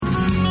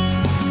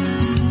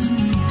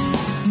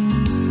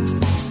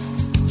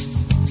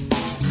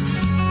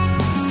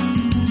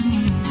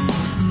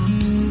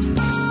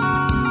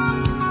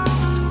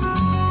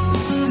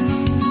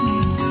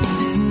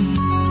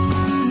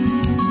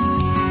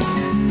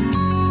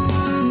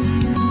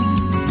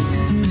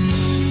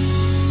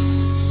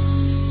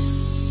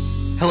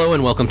Hello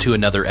and welcome to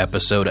another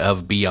episode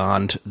of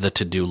Beyond the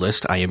To-Do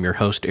List. I am your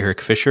host, Eric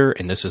Fisher,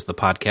 and this is the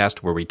podcast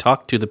where we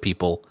talk to the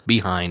people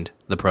behind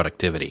the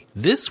productivity.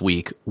 This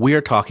week, we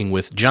are talking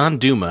with John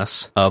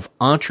Dumas of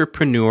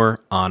Entrepreneur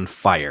on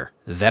Fire.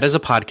 That is a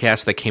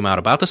podcast that came out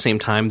about the same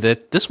time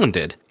that this one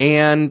did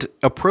and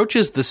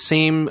approaches the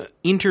same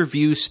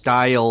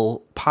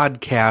interview-style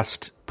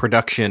podcast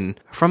production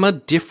from a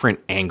different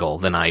angle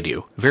than I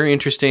do. Very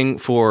interesting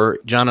for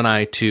John and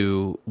I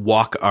to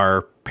walk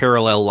our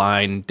parallel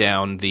line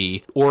down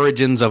the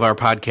origins of our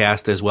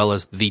podcast as well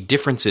as the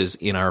differences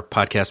in our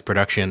podcast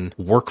production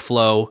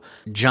workflow.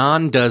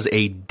 John does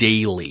a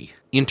daily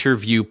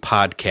interview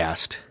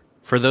podcast.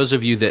 For those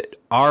of you that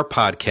are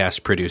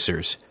podcast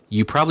producers,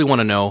 you probably want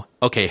to know,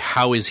 okay,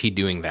 how is he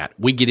doing that?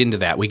 We get into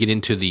that. We get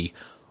into the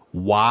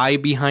why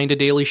behind a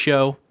daily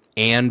show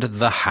and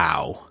the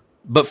how.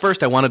 But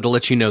first, I wanted to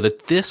let you know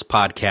that this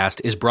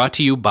podcast is brought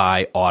to you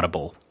by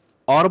Audible.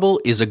 Audible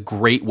is a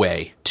great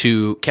way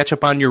to catch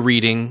up on your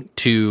reading,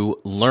 to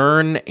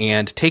learn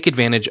and take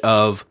advantage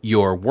of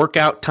your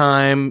workout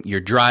time,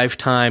 your drive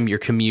time, your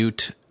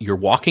commute, your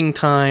walking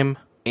time,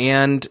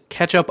 and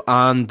catch up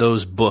on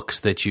those books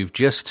that you've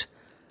just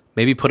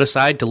maybe put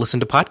aside to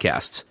listen to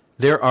podcasts.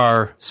 There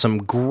are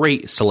some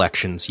great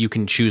selections you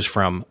can choose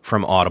from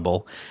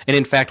Audible. And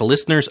in fact,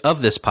 listeners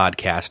of this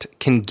podcast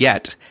can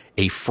get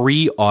a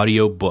free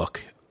audio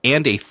book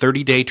and a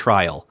 30-day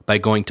trial by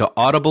going to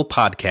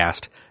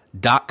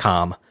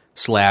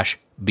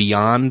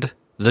audiblepodcast.com/beyond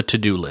the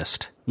to-do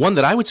list. One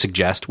that I would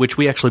suggest, which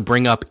we actually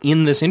bring up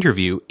in this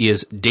interview,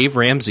 is Dave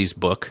Ramsey's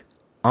book,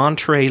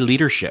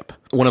 EntreLeadership.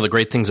 One of the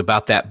great things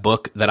about that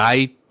book that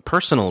I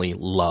personally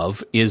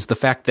love is the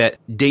fact that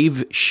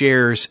Dave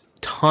shares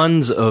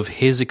tons of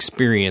his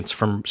experience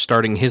from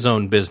starting his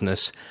own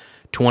business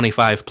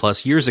 25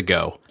 plus years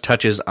ago,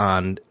 touches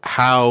on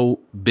how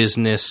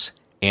business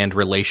and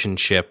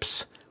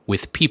relationships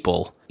with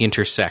people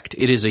intersect.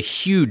 It is a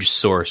huge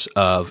source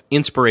of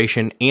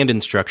inspiration and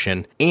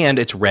instruction, and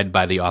it's read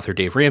by the author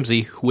Dave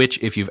Ramsey, which,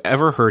 if you've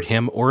ever heard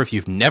him or if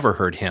you've never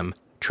heard him,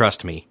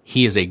 trust me,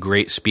 he is a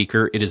great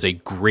speaker. It is a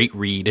great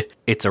read.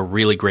 It's a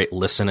really great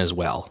listen as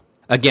well.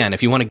 Again,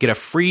 if you want to get a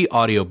free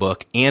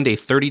audiobook and a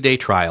 30-day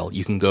trial,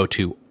 you can go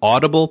to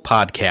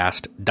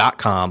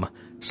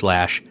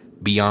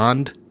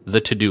audiblepodcast.com/beyond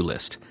the to-do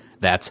list.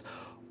 That's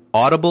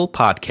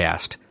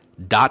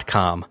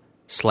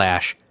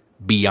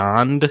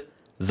audiblepodcast.com/beyond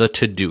the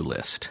to-do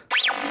list.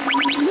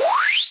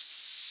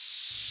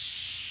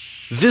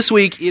 This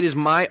week, it is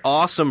my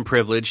awesome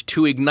privilege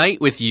to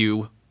ignite with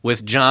you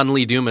with John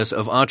Lee Dumas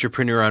of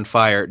Entrepreneur on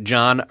Fire.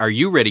 John, are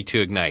you ready to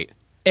ignite?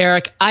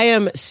 Eric, I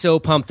am so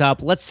pumped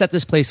up. Let's set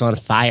this place on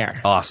fire.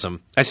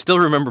 Awesome. I still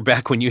remember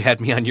back when you had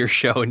me on your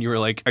show and you were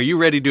like, are you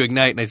ready to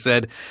ignite? And I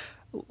said,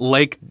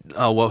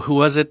 who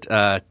was it?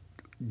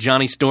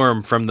 Johnny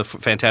Storm from the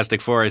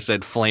Fantastic Four. I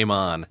said, flame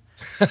on.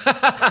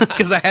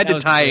 Because I had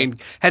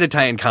to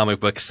tie in comic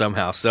books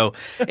somehow. So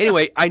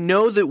anyway, I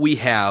know that we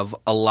have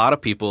a lot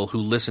of people who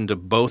listen to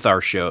both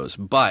our shows,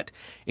 but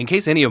in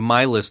case any of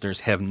my listeners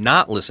have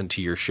not listened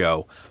to your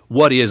show,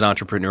 what is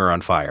Entrepreneur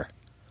on Fire?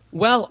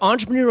 Well,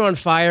 Entrepreneur on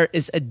Fire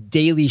is a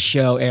daily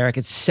show, Eric.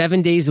 It's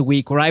 7 days a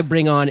week where I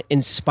bring on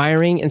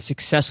inspiring and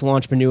successful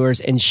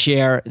entrepreneurs and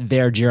share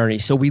their journey.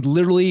 So we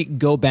literally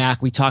go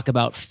back. We talk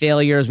about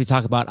failures. We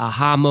talk about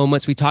aha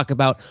moments. We talk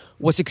about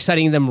what's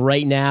exciting them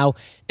right now.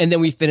 And then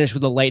we finish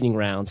with a lightning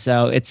round.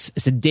 So it's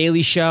a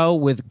daily show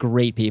with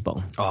great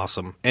people.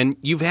 Awesome. And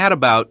you've had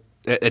about,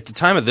 at the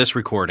time of this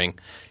recording,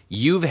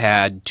 you've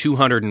had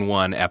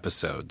 201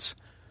 episodes.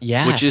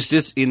 Yes. Which is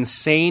just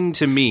insane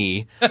to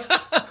me.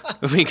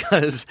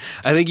 Because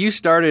I think you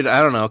started,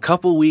 I don't know, a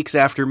couple weeks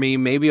after me,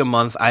 maybe a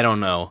month, I don't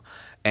know.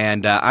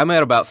 And I'm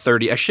at about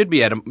 30. I should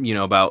be at,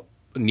 about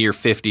near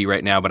 50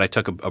 right now, but I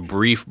took a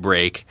brief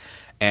break.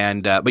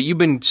 And but you've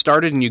been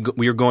started and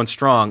you're going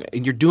strong,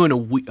 and you're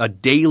doing a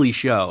daily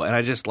show. And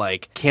I just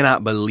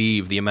cannot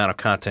believe the amount of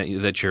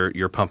content that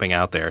you're pumping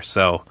out there.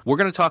 So we're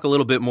going to talk a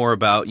little bit more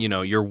about,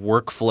 your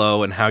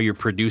workflow and how you're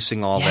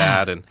producing all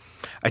that. And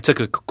I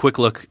took a quick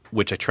look,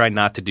 which I try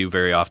not to do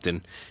very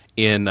often,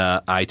 in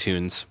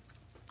iTunes,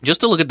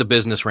 just to look at the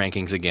business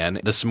rankings again.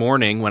 This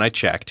morning when I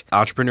checked,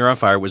 Entrepreneur on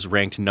Fire was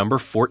ranked number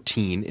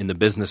 14 in the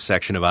business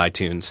section of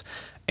iTunes,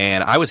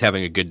 and I was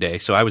having a good day,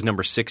 so I was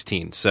number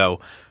 16. So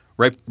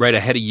right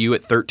ahead of you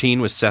at 13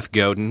 was Seth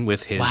Godin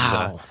with his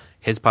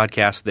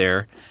podcast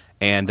there,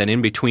 and then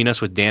in between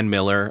us with Dan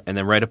Miller, and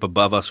then right up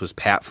above us was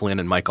Pat Flynn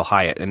and Michael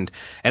Hyatt. And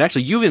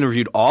actually, you've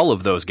interviewed all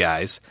of those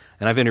guys,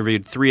 and I've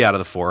interviewed 3 out of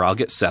the 4. I'll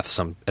get Seth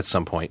at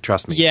some point,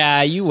 trust me.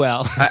 Yeah, you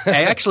will.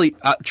 I actually,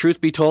 truth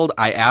be told,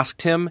 I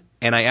asked him,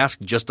 and I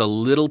asked just a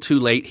little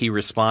too late. He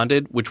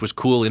responded, which was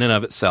cool in and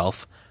of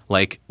itself.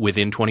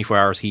 Within 24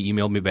 hours, he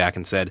emailed me back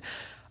and said,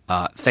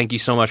 thank you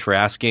so much for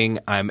asking.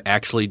 I'm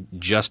actually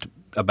just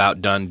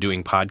about done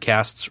doing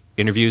podcasts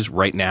interviews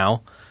right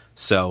now.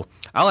 So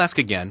I'll ask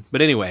again.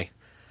 But anyway.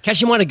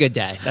 Catch him on a good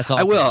day. That's all.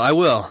 I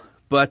will.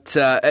 But,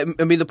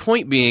 the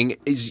point being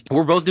is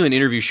we're both doing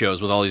interview shows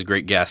with all these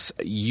great guests.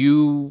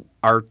 You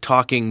are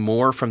talking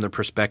more from the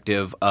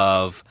perspective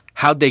of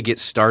how'd they get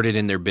started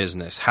in their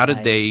business? How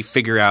did they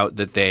figure out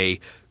that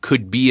they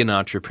could be an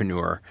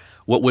entrepreneur?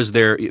 What was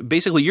their –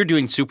 basically you're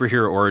doing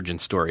superhero origin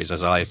stories,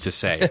 as I like to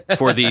say,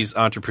 for these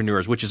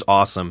entrepreneurs, which is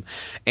awesome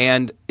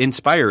and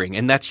inspiring.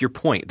 And that's your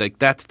point. Like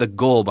that's the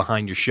goal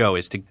behind your show,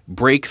 is to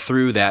break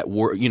through that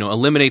word,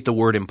 eliminate the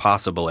word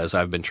impossible, as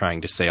I've been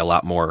trying to say a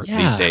lot more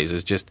these days,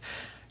 is just –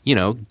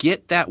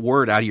 get that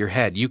word out of your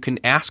head. You can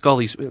ask all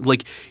these –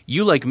 like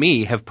you, like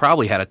me, have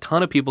probably had a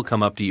ton of people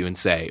come up to you and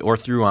say, or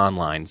through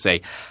online,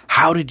 say,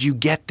 how did you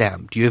get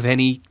them? Do you have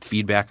any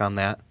feedback on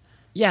that?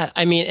 Yeah,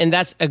 I mean, and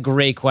that's a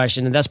great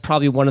question. And that's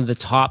probably one of the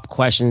top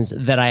questions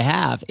that I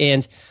have.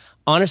 And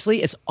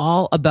honestly, it's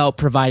all about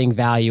providing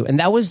value.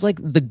 And that was like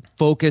the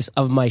focus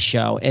of my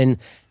show. And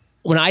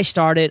when I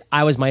started,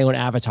 I was my own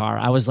avatar.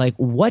 I was like,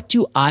 what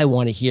do I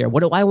want to hear? What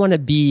do I want to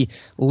be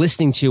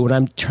listening to when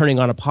I'm turning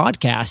on a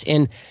podcast?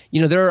 And,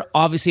 there are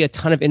obviously a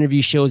ton of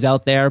interview shows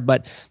out there,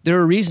 but there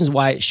are reasons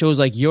why shows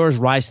like yours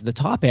rise to the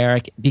top,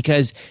 Eric,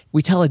 because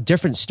we tell a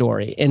different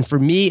story. And for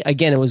me,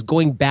 again, it was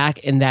going back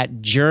in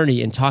that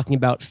journey and talking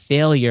about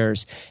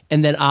failures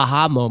and then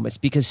aha moments,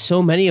 because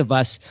so many of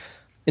us,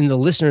 and the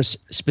listeners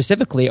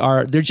specifically,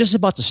 they're just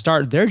about to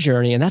start their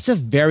journey, and that's a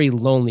very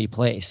lonely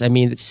place. I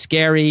mean, it's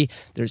scary,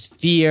 there's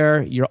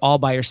fear, you're all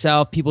by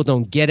yourself, people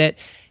don't get it.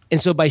 And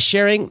so by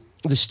sharing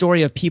the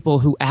story of people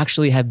who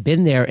actually have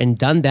been there and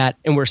done that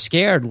and were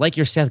scared, like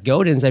your Seth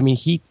Godin's, I mean,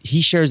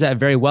 he shares that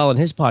very well in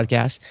his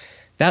podcast.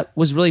 That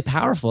was really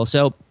powerful.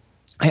 So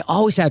I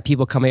always have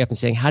people coming up and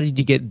saying, how did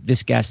you get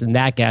this guest and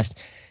that guest?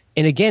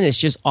 And again, it's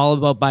just all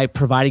about by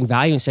providing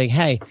value and saying,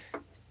 hey,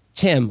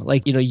 Tim,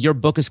 your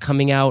book is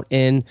coming out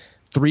in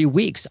 3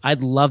 weeks.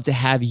 I'd love to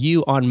have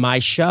you on my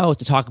show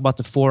to talk about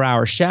the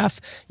 4-Hour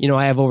Chef.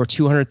 I have over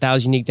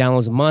 200,000 unique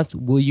downloads a month.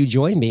 Will you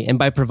join me? And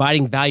by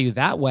providing value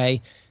that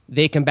way,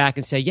 they come back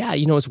and say, yeah,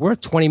 it's worth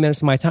 20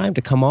 minutes of my time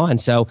to come on.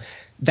 So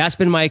that's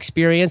been my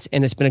experience,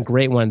 and it's been a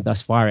great one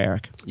thus far,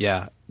 Eric.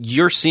 Yeah.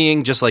 You're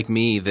seeing, just like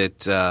me,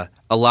 that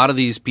a lot of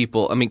these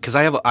people, I mean, because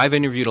I've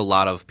interviewed a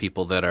lot of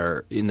people that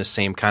are in the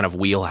same kind of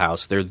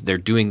wheelhouse. They're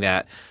doing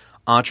that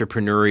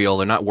entrepreneurial.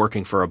 They're not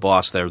working for a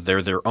boss. They're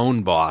their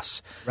own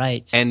boss.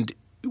 Right. And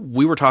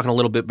we were talking a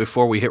little bit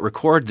before we hit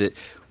record that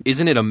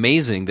isn't it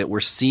amazing that we're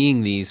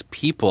seeing these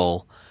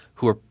people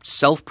who are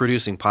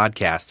self-producing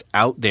podcasts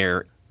out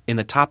there in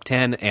the top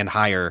 10 and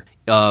higher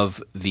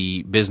of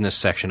the business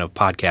section of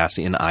podcasts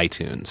in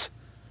iTunes.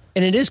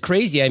 And it is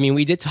crazy. I mean,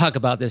 we did talk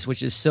about this,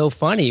 which is so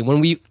funny.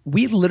 When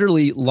we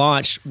literally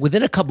launched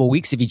within a couple of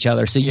weeks of each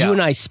other. So you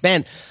and I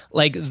spent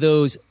like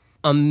those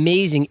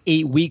amazing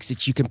 8 weeks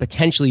that you can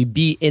potentially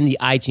be in the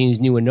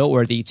iTunes New and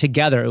Noteworthy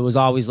together. It was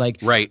always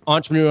like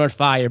Entrepreneur on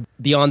Fire,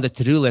 Beyond the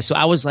To-Do List. So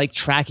I was like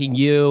tracking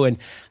you, and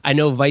I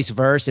know vice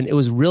versa. And it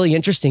was really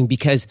interesting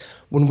because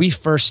when we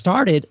first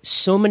started,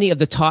 so many of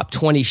the top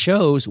 20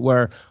 shows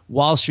were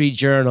Wall Street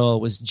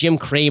Journal, was Jim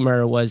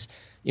Cramer, was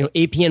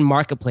APN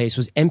Marketplace,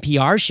 was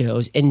NPR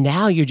shows. And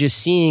now you're just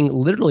seeing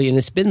literally, and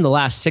it's been the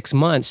last 6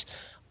 months,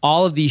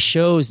 all of these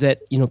shows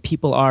that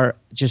people are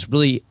just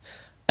really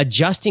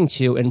adjusting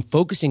to and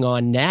focusing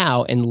on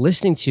now and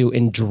listening to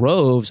in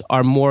droves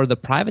are more the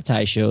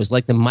privatized shows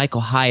like the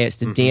Michael Hyatts,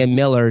 the Dan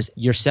Millers,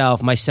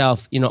 yourself,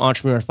 myself,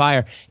 Entrepreneur on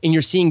Fire. And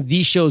you're seeing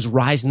these shows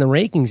rise in the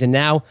rankings, and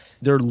now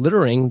they're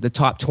littering the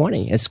top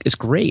 20. It's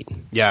great.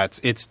 Yeah,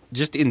 it's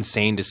just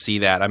insane to see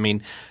that. I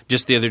mean,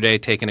 just the other day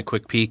taking a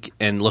quick peek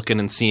and looking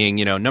and seeing,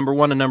 number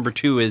 1 and number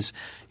 2 is,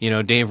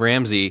 Dave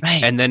Ramsey,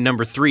 and then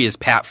number 3 is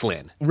Pat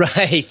Flynn.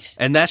 Right.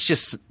 And that's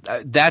just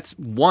that's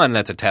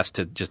a test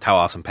to just how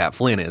awesome Pat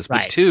Flynn is.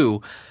 But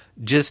 2,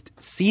 just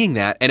seeing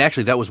that, and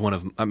actually that was I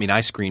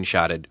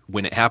screenshotted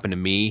when it happened to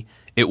me.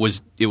 It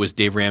was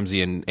Dave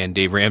Ramsey and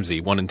Dave Ramsey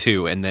 1 and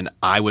 2, and then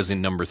I was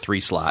in number 3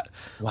 slot.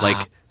 Wow.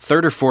 Like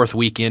 3rd or 4th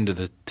week into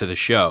the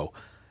show,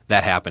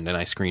 that happened, and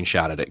I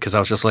screenshotted it because I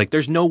was just like,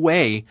 "There's no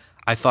way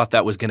I thought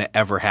that was going to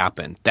ever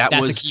happen."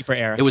 That's a keeper,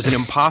 Eric. It was an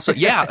impossible.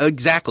 Yeah,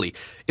 exactly.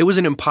 It was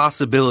an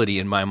impossibility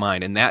in my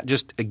mind, and that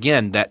just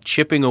again that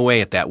chipping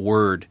away at that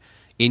word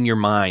in your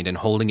mind and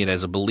holding it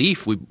as a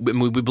belief. We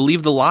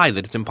believe the lie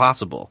that it's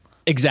impossible.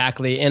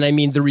 Exactly. And I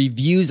mean, the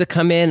reviews that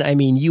come in, I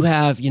mean, you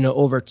have,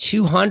 over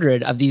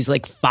 200 of these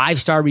like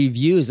 5-star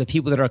reviews of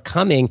people that are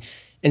coming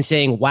and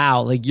saying,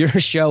 wow, like your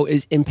show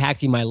is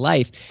impacting my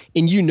life.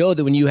 And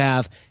that when you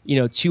have,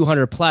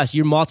 200 plus,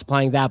 you're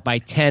multiplying that by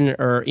 10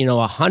 or,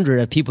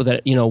 100 of people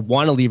that,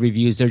 want to leave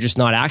reviews. They're just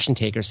not action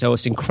takers. So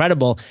it's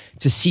incredible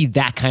to see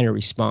that kind of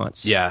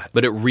response. Yeah.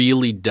 But it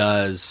really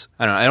does.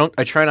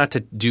 I try not to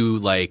do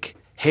like,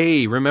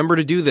 hey, remember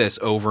to do this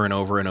over and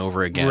over and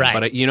over again. Right.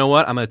 But you know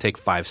what? I'm going to take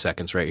 5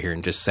 seconds right here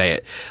and just say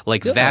it.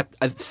 Like that.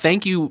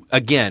 Thank you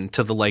again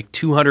to the like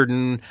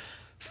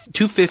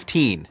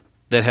 215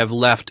 that have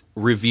left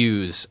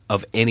reviews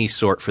of any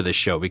sort for this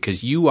show,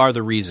 because you are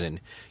the reason,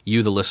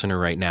 you the listener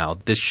right now,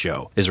 this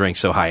show is ranked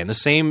so high. And the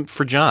same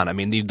for John. I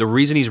mean, the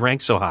reason he's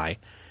ranked so high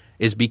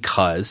is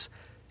because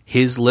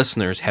his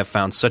listeners have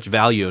found such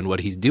value in what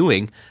he's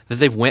doing that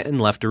they've went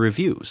and left a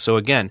review. So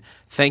again,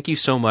 thank you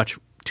so much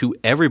to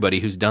everybody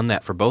who's done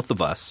that for both of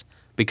us,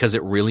 because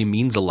it really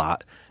means a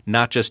lot,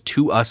 not just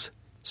to us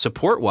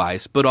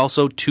support-wise, but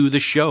also to the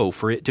show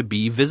for it to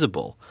be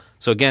visible.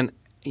 So again,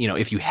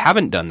 if you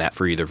haven't done that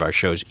for either of our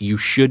shows, you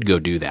should go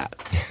do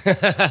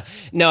that.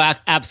 No,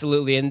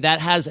 absolutely. And that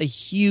has a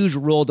huge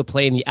role to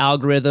play in the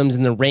algorithms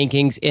and the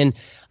rankings. And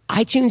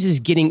iTunes is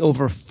getting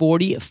over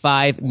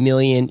 45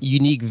 million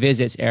unique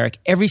visits, Eric,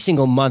 every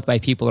single month by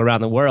people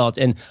around the world.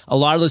 And a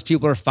lot of those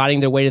people are finding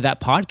their way to that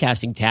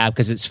podcasting tab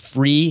because it's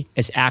free,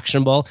 it's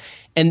actionable.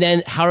 And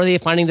then how are they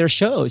finding their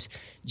shows?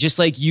 Just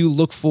like you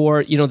look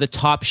for, the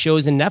top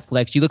shows in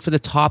Netflix, you look for the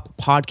top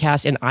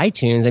podcasts in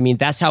iTunes. I mean,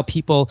 that's how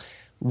people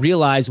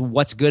realize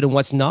what's good and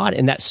what's not.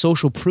 And that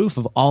social proof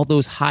of all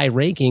those high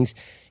rankings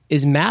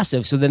is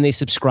massive. So then they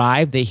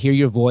subscribe, they hear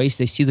your voice,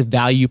 they see the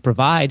value you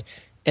provide,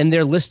 and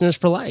they're listeners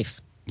for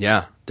life.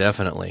 Yeah,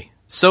 definitely.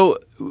 So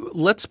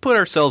let's put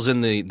ourselves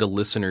in the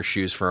listener's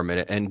shoes for a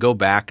minute and go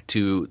back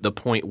to the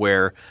point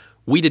where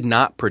we did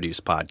not produce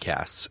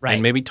podcasts. Right.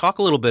 And maybe talk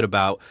a little bit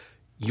about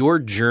your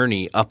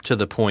journey up to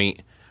the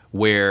point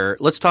where –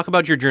 let's talk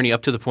about your journey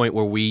up to the point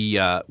where we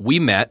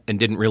met and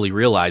didn't really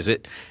realize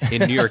it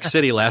in New York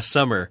City last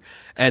summer,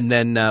 and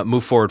then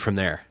move forward from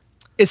there.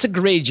 It's a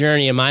great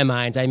journey in my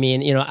mind. I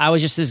mean, I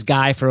was just this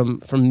guy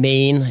from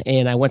Maine,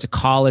 and I went to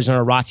college on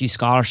a ROTC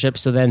scholarship.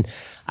 So then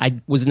I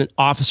was an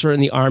officer in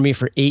the Army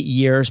for 8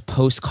 years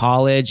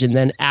post-college. And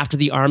then after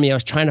the Army, I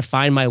was trying to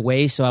find my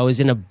way. So I was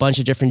in a bunch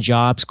of different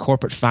jobs,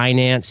 corporate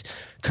finance,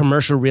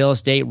 commercial real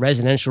estate,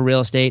 residential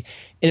real estate.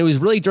 And it was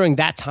really during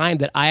that time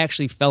that I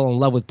actually fell in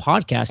love with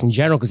podcasts in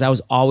general, because I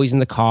was always in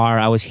the car.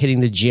 I was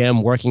hitting the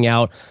gym, working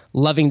out,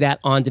 loving that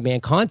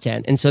on-demand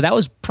content. And so that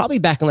was probably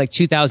back in like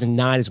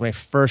 2009 is when I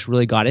first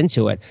really got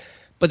into it.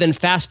 But then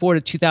fast forward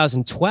to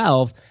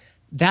 2012,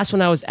 that's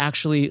when I was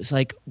actually it's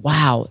like,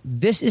 wow,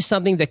 this is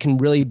something that can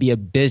really be a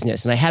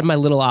business. And I had my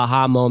little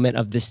aha moment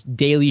of this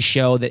daily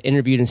show that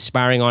interviewed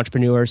inspiring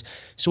entrepreneurs.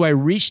 So I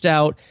reached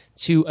out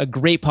to a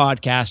great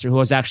podcaster who I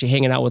was actually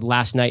hanging out with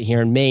last night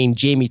here in Maine,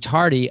 Jamie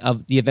Tardy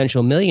of The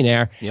Eventual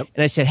Millionaire. Yep.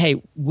 And I said,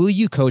 hey, will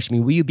you coach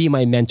me? Will you be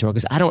my mentor?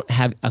 Because I don't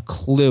have a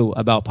clue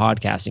about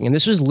podcasting. And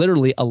this was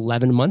literally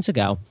 11 months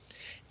ago.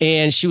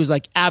 And she was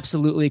like,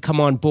 absolutely, come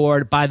on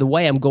board. By the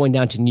way, I'm going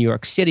down to New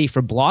York City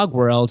for Blog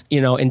World,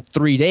 in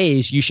 3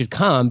 days. You should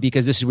come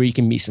because this is where you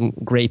can meet some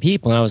great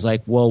people. And I was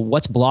like, well,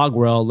 what's Blog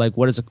World? Like,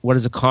 what is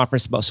a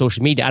conference about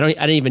social media? I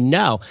didn't even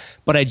know.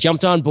 But I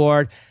jumped on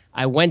board.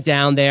 I went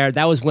down there.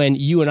 That was when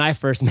you and I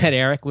first met,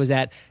 Eric, was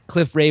at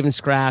Cliff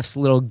Ravenscraft's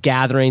little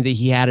gathering that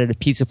he had at a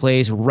pizza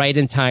place right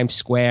in Times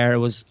Square. It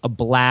was a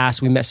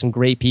blast. We met some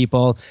great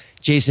people.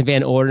 Jason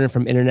Van Orden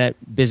from Internet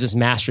Business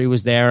Mastery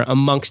was there,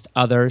 amongst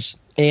others.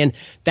 And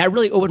that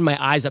really opened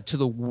my eyes up to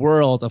the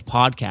world of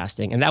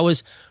podcasting. And that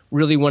was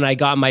really when I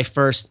got my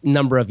first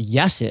number of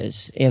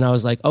yeses. And I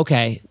was like,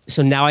 okay,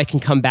 so now I can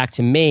come back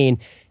to Maine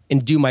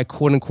and do my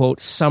quote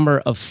unquote summer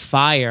of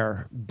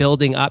fire,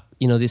 building up,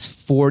 these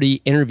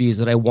 40 interviews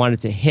that I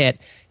wanted to hit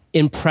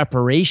in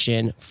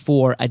preparation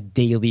for a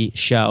daily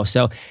show.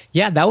 So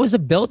yeah, that was the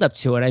build up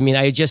to it. I mean,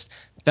 I just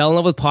fell in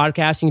love with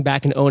podcasting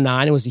back in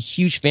 2009. I was a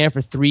huge fan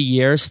for 3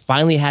 years.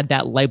 Finally had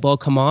that light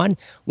bulb come on.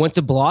 Went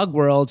to Blog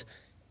World.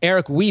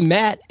 Eric, we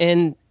met,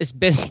 and it's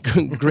been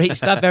great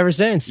stuff ever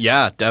since.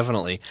 Yeah,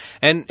 definitely.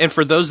 And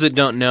for those that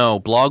don't know,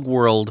 Blog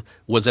World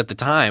was at the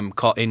time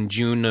in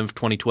June of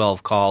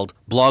 2012 called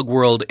Blog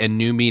World and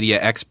New Media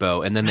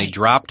Expo, and then they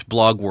dropped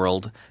Blog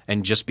World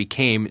and just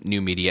became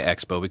New Media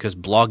Expo because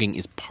blogging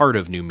is part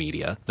of new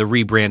media. The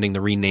rebranding,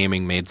 the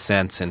renaming made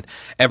sense, and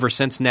ever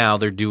since now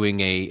they're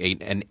doing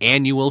an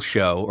annual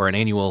show, or an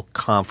annual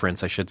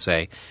conference, I should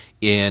say,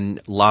 in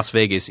Las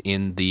Vegas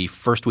in the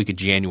first week of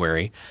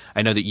January.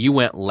 I know that you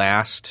went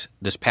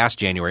this past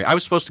January. I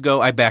was supposed to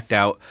go. I backed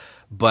out,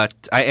 but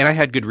I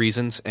had good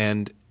reasons,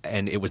 and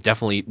it was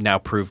definitely now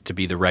proved to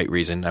be the right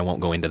reason. I won't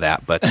go into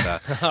that, but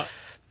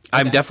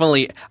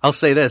I'll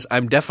say this,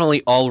 I'm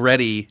definitely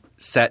already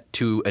set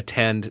to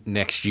attend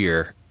next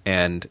year,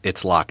 and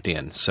it's locked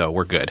in, so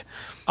we're good.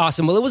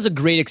 Awesome. Well, it was a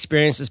great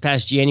experience this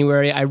past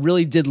January. I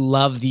really did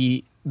love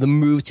the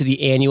move to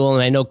the annual,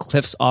 and I know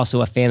Cliff's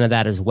also a fan of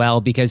that as well,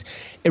 because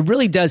it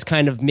really does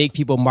kind of make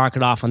people mark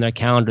it off on their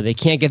calendar. They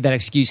can't give that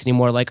excuse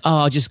anymore, like, oh,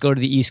 I'll just go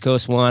to the East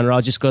Coast one, or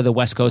I'll just go to the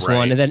West Coast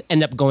one, and then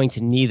end up going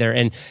to neither.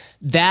 And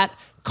that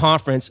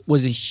conference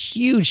was a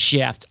huge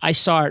shift. I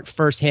saw it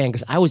firsthand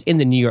because I was in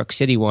the New York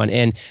City one,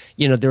 and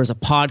there was a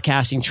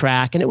podcasting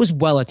track, and it was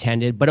well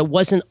attended, but it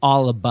wasn't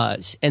all a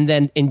buzz. And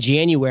then in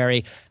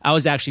January, I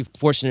was actually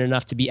fortunate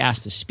enough to be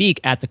asked to speak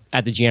at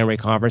the January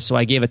conference. So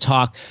I gave a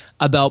talk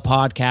about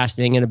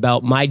podcasting and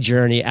about my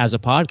journey as a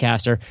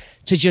podcaster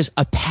to just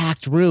a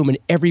packed room, and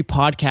every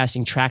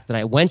podcasting track that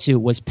I went to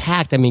was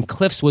packed. I mean,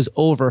 Cliff's was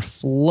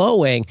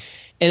overflowing,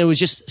 and it was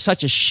just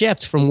such a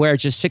shift from where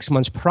just 6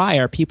 months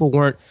prior, people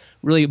weren't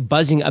really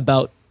buzzing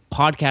about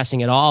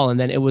podcasting at all. And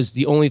then it was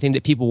the only thing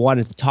that people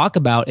wanted to talk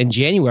about in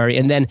January.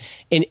 And then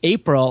in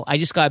April, I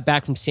just got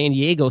back from San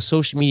Diego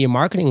Social Media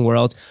Marketing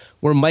World,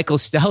 where Michael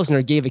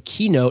Stelzner gave a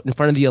keynote in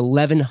front of the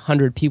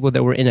 1,100 people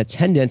that were in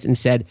attendance and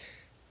said,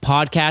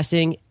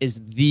 podcasting is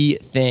the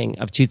thing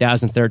of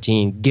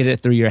 2013. Get it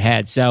through your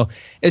head. So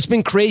it's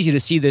been crazy to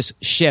see this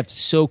shift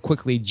so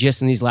quickly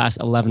just in these last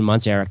 11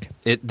 months, Eric.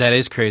 That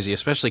is crazy,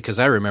 especially because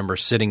I remember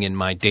sitting in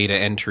my data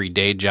entry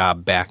day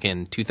job back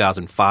in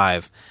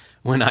 2005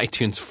 when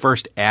iTunes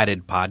first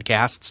added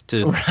podcasts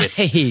to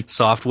its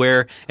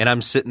software, and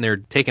I'm sitting there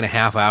taking a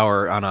half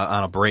hour on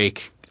a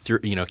break through,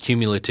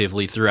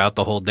 cumulatively throughout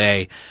the whole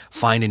day,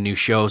 finding new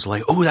shows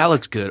like, oh, that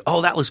looks good.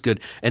 Oh, that looks good.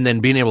 And then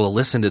being able to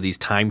listen to these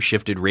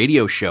time-shifted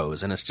radio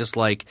shows. And it's just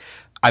like,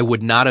 I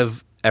would not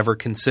have ever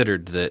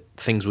considered that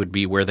things would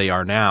be where they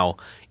are now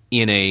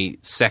in a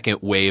second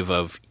wave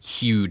of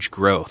huge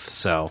growth.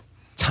 So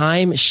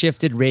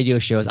time-shifted radio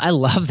shows. I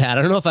love that.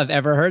 I don't know if I've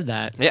ever heard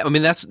that. Yeah,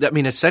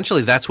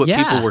 essentially that's what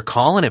people were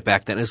calling it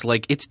back then. It's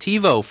like, it's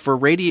TiVo for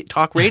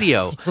talk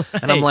radio. Right.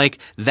 And I'm like,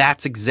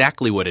 that's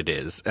exactly what it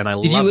is. And I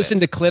love it. Did you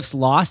listen to Cliff's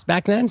Lost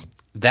back then?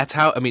 That's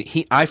how,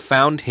 I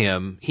found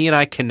him. He and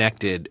I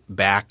connected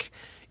back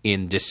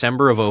in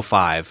December of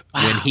 2005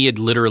 when he had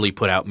literally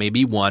put out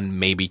maybe 1,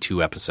 maybe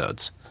 2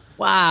 episodes.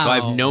 Wow. So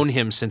I've known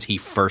him since he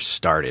first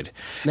started.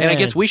 Man. And I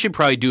guess we should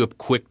probably do a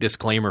quick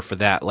disclaimer for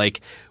that.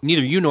 Like,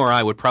 neither you nor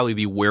I would probably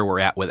be where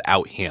we're at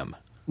without him.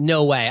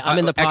 No way. I'm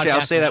in the podcast. Actually,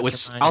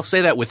 I'll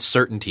say that with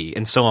certainty,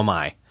 and so am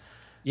I.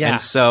 Yeah.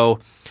 And so,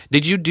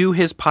 did you do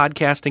his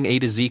podcasting A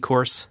to Z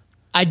course?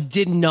 I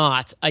did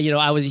not.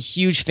 I was a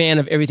huge fan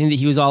of everything that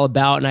he was all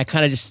about, and I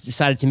kind of just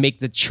decided to make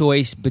the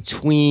choice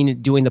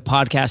between doing the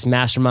podcast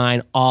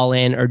mastermind all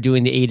in or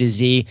doing the A to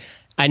Z.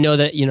 I know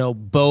that,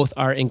 both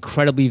are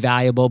incredibly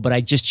valuable, but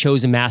I just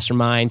chose a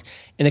mastermind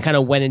and then kind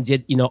of went and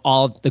did,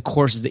 all of the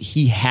courses that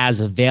he has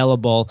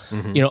available,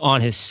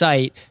 on his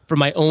site for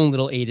my own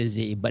little A to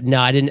Z. But no,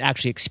 I didn't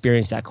actually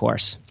experience that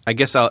course. I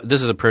guess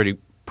this is a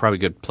probably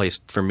good place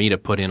for me to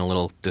put in a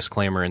little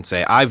disclaimer and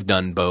say I've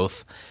done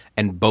both.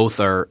 And both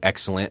are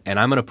excellent. And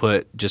I'm going to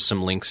put just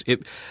some links.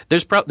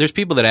 There's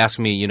people that ask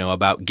me,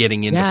 about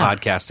getting into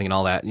podcasting and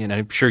all that.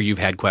 I'm sure you've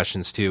had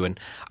questions too. And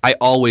I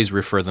always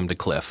refer them to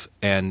Cliff.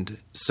 And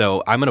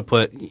so I'm going to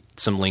put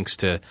some links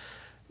to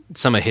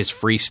some of his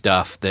free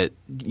stuff that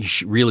you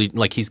should really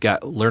like. He's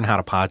got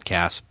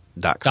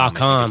learnhowtopodcast.com.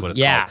 I think is what it's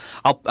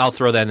called. I'll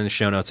throw that in the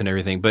show notes and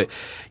everything. But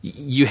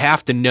you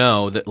have to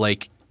know that,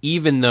 like,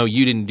 even though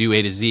you didn't do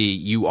A to Z,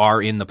 you are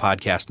in the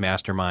podcast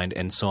mastermind,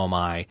 and so am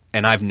I.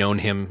 And I've known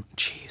him,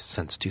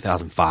 since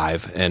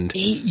 2005, and 8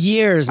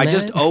 years. I man.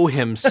 just owe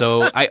him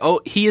so.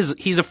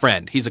 He's a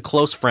friend. He's a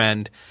close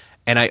friend,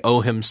 and I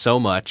owe him so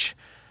much.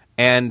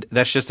 And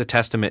that's just a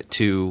testament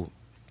to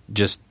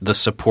just the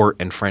support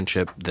and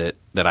friendship that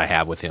I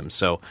have with him.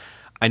 So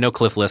I know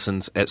Cliff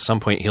listens. At some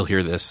point, he'll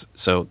hear this.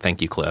 So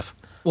thank you, Cliff.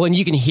 Well, and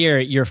you can hear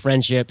your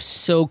friendship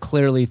so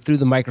clearly through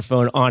the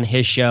microphone on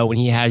his show when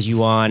he has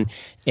you on,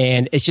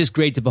 and it's just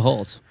great to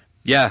behold.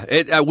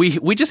 Yeah,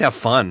 we just have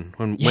fun.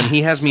 When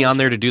he has me on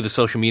there to do the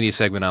social media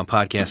segment on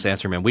Podcast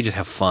Answer Man, we just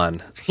have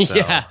fun. So.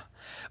 Yeah.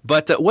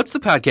 But what's the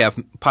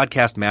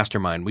podcast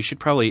mastermind? We should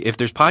probably, if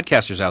there's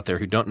podcasters out there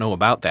who don't know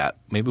about that,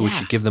 maybe we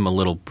should give them a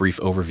little brief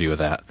overview of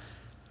that.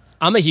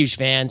 I'm a huge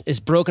fan. It's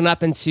broken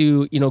up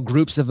into,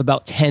 groups of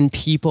about 10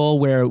 people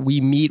where we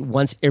meet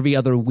once every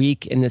other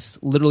week. And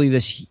it's literally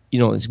this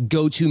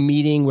go-to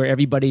meeting where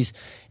everybody's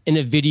in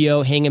a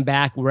video hanging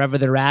back wherever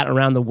they're at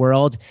around the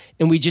world.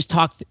 And we just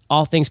talk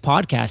all things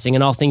podcasting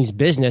and all things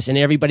business. And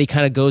everybody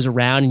kind of goes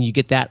around and you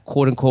get that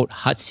quote unquote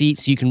hot seat.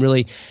 So you can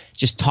really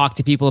just talk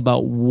to people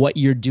about what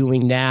you're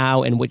doing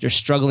now and what you're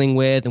struggling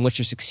with and what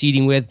you're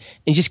succeeding with,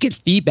 and just get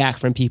feedback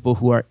from people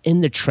who are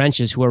in the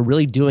trenches, who are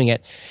really doing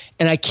it.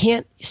 And I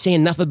can't say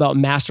enough about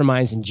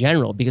masterminds in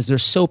general because they're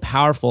so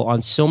powerful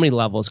on so many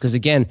levels. Because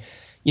again,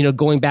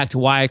 going back to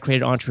why I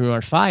created Entrepreneur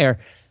on Fire,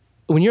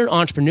 when you're an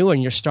entrepreneur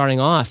and you're starting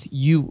off,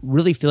 you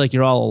really feel like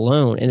you're all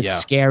alone and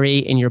it's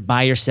scary and you're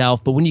by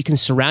yourself. But when you can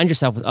surround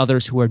yourself with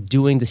others who are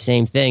doing the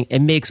same thing, it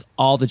makes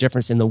all the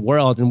difference in the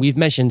world. And we've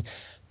mentioned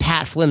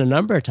Pat Flynn a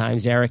number of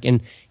times, Eric, and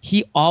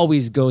he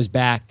always goes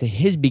back to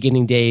his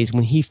beginning days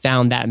when he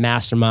found that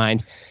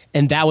mastermind.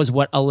 And that was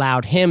what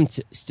allowed him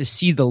to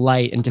see the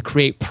light and to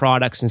create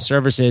products and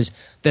services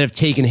that have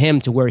taken him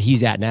to where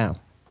he's at now.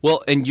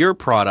 Well, and your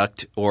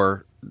product,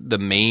 or the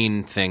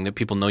main thing that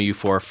people know you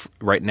for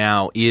right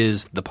now,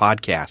 is the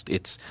podcast.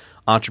 It's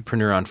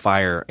Entrepreneur on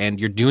Fire, and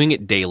you're doing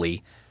it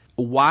daily.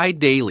 Why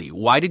daily?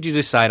 Why did you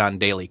decide on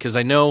daily? Because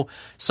I know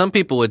some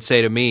people would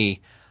say to me,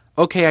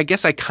 okay, I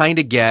guess I kind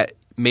of get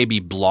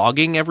maybe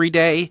blogging every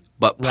day,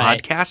 but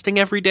podcasting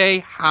every day?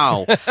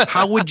 How?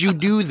 How would you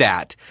do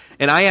that?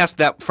 And I asked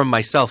that from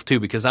myself too,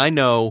 because I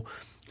know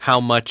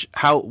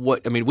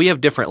we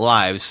have different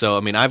lives. So,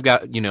 I've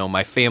got,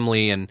 my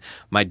family and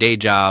my day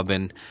job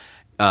and,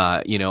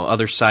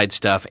 other side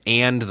stuff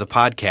and the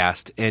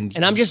podcast.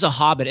 And I'm just a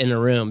hobbit in a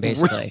room,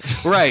 basically.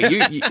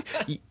 Right.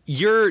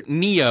 You're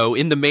Neo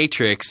in the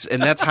Matrix,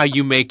 and that's how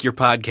you make your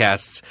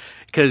podcasts.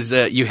 Because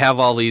you have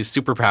all these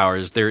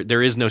superpowers.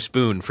 There is no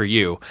spoon for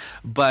you.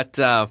 But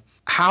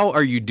how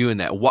are you doing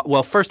that?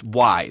 Well, first,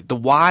 why? The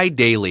why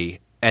daily,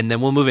 and then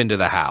we'll move into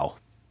the how.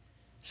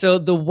 So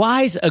the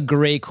why's a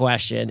great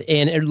question,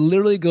 and it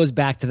literally goes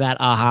back to that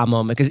aha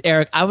moment. Because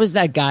Eric, I was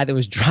that guy that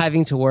was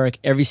driving to work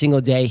every single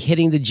day,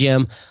 hitting the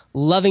gym,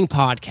 loving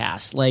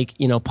podcasts, like,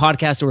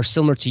 podcasts that were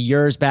similar to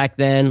yours back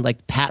then,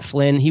 like Pat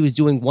Flynn. He was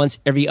doing once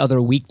every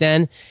other week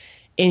then.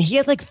 And he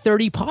had like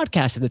 30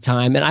 podcasts at the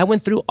time. And I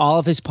went through all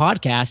of his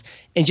podcasts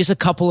in just a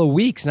couple of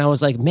weeks. And I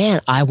was like,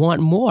 man, I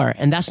want more.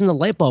 And that's when the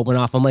light bulb went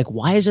off. I'm like,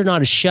 why is there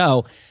not a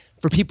show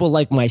for people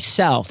like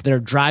myself that are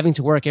driving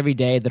to work every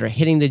day, that are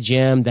hitting the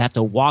gym, that have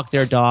to walk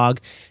their dog,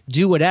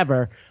 do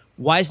whatever?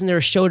 Why isn't there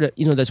a show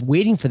that's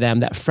waiting for them,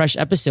 that fresh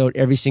episode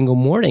every single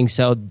morning?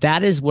 So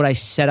that is what I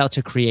set out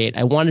to create.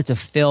 I wanted to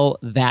fill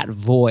that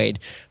void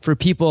for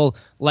people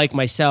like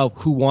myself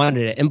who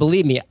wanted it. And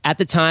believe me, at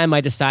the time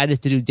I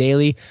decided to do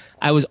daily,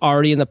 I was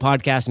already in the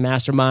podcast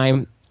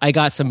mastermind. I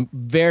got some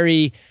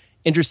very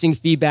interesting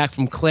feedback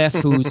from Cliff,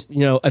 whose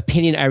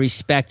opinion I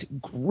respect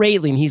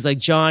greatly. And he's like,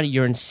 John,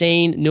 you're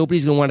insane.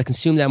 Nobody's going to want to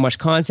consume that much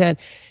content.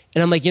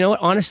 And I'm like, you know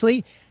what?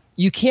 Honestly,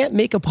 you can't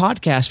make a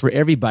podcast for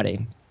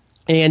everybody.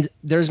 And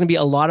there's going to be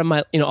a lot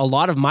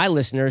of my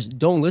listeners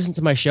don't listen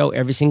to my show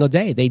every single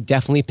day. They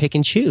definitely pick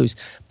and choose.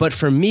 But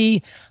for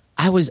me,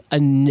 I was a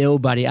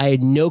nobody. I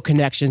had no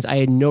connections. I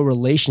had no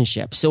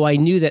relationship. So I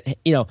knew that,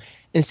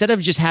 instead of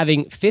just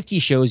having 50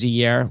 shows a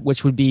year,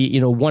 which would be,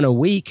 one a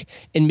week,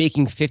 and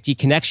making 50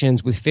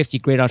 connections with 50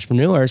 great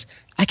entrepreneurs,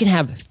 I can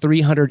have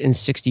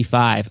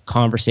 365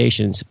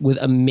 conversations with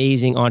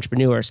amazing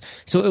entrepreneurs.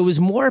 So it was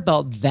more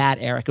about that,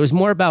 Eric. It was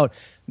more about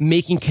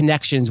making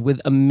connections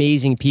with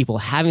amazing people,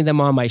 having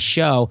them on my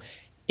show,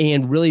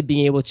 and really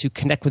being able to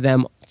connect with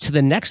them to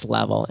the next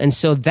level. And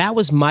so that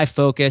was my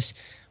focus,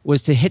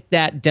 was to hit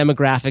that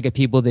demographic of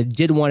people that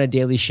did want a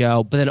daily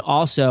show, but then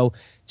also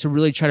to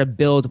really try to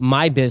build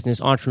my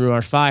business, Entrepreneur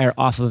on Fire,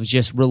 off of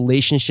just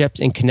relationships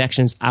and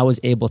connections I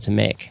was able to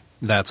make.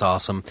 That's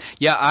awesome.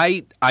 Yeah,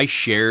 I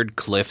shared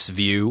Cliff's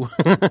view.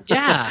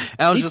 Yeah.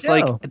 I was just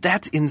like,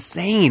 that's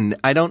insane.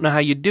 I don't know how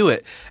you do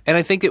it. And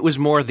I think it was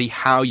more the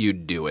how you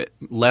do it,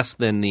 less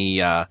than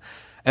the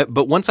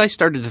but once I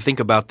started to think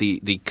about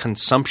the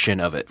consumption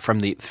of it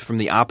from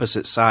the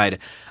opposite side,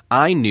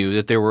 I knew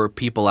that there were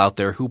people out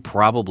there who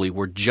probably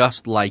were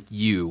just like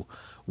you,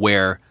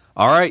 where,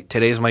 all right,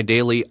 today's my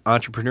daily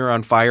Entrepreneur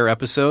on Fire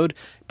episode,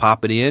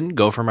 pop it in,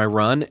 go for my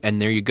run, and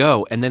there you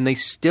go. And then they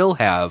still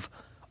have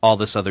all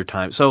this other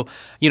time. So,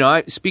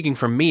 speaking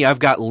from me, I've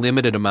got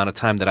limited amount of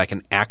time that I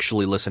can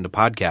actually listen to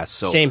podcasts.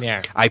 So same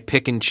here. I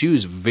pick and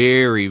choose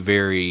very,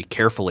 very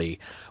carefully.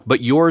 But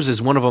yours is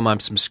one of them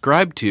I'm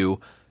subscribed to,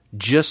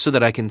 just so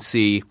that I can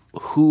see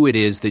who it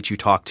is that you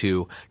talk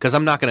to. Because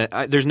I'm not going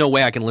to – there's no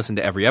way I can listen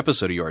to every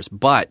episode of yours.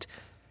 But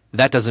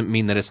that doesn't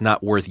mean that it's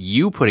not worth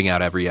you putting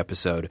out every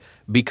episode,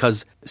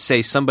 because,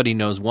 say, somebody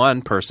knows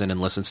one person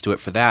and listens to it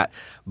for that,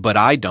 but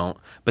I don't.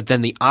 But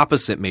then the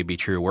opposite may be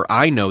true, where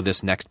I know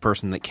this next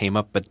person that came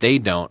up, but they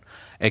don't,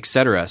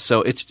 etc.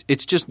 So it's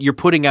just you're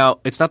putting out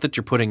 – it's not that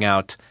you're putting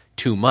out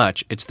too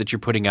much. It's that you're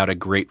putting out a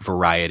great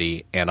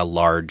variety and a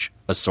large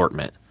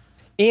assortment.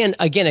 And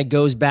again, it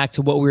goes back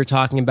to what we were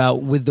talking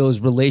about with those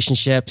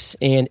relationships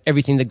and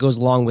everything that goes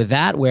along with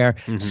that, where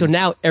so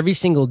now every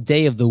single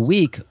day of the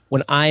week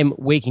when I'm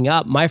waking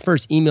up, my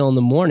first email in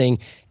the morning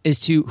is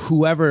to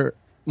whoever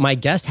my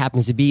guest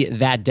happens to be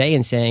that day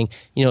and saying,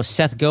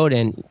 Seth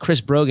Godin,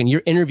 Chris Brogan,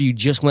 your interview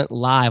just went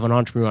live on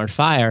Entrepreneur on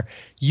Fire.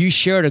 You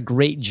shared a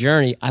great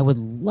journey. I would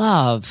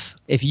love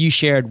if you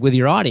shared with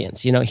your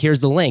audience.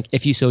 Here's the link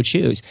if you so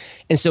choose.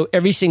 And so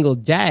every single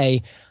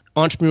day,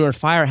 Entrepreneur on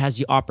Fire has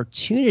the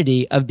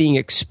opportunity of being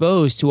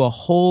exposed to a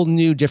whole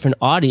new different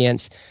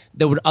audience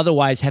that would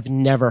otherwise have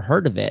never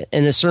heard of it.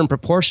 And a certain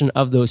proportion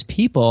of those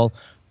people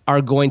are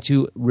going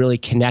to really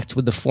connect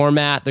with the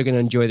format. They're going to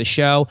enjoy the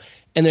show,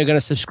 and they're going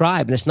to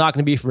subscribe. And it's not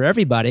going to be for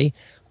everybody,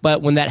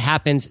 but when that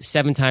happens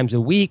 7 times a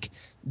week,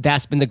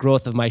 that's been the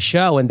growth of my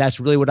show. And that's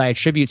really what I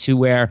attribute to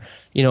where,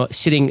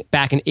 sitting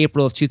back in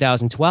April of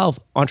 2012,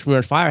 Entrepreneur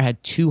on Fire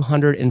had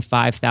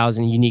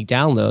 205,000 unique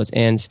downloads,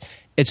 and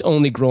it's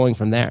only growing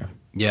from there.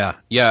 Yeah.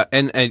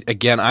 And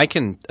again, I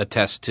can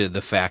attest to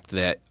the fact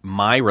that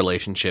my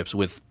relationships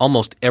with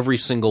almost every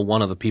single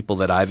one of the people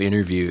that I've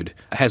interviewed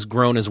has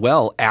grown as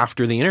well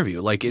after the interview.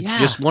 Like, it's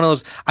just one of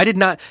those – I did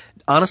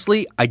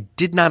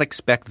not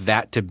expect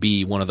that to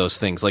be one of those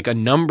things. Like, a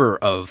number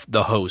of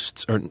the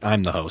hosts – or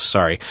I'm the host,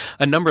 sorry.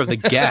 A number of the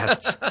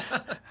guests –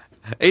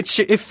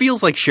 It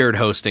feels like shared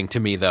hosting to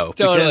me, though,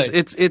 totally.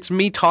 Because it's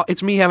me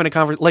having a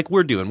conversation like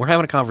we're doing. We're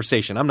having a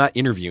conversation. I'm not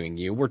interviewing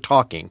you. We're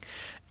talking.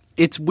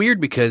 It's weird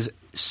because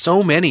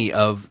so many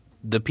of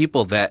the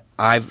people that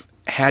I've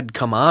had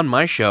come on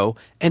my show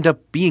end up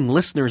being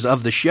listeners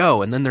of the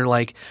show, and then they're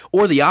like,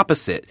 or the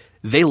opposite.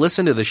 They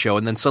listen to the show,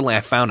 and then suddenly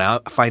I find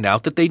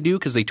out that they do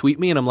because they tweet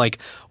me, and I'm like,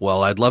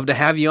 well, I'd love to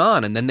have you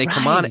on. And then they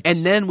come on,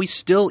 and then we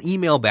still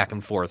email back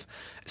and forth.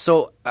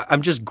 So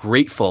I'm just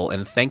grateful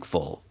and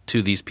thankful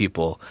to these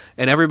people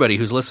and everybody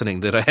who's listening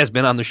that has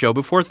been on the show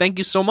before. Thank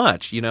you so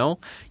much.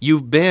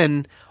 You've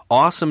been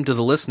awesome to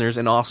the listeners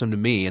and awesome to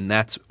me, and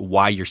that's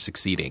why you're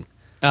succeeding.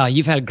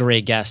 You've had a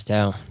great guest,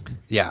 too.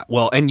 Yeah,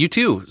 well, and you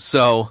too.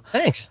 So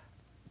thanks.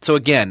 So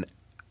again,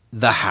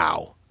 the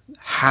how.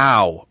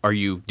 How are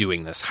you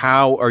doing this?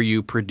 How are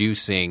you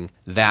producing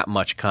that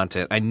much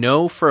content? I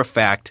know for a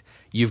fact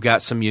you've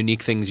got some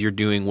unique things you're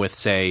doing with,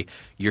 say,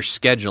 your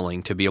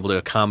scheduling to be able to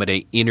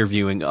accommodate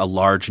interviewing a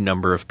large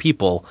number of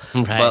people.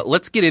 Right. But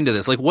let's get into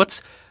this. Like,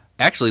 let's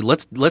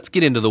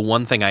get into the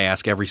one thing I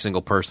ask every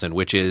single person,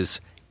 which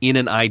is, in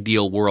an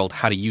ideal world,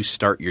 how do you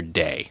start your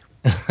day?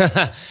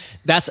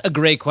 That's a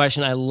great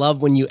question. I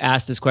love when you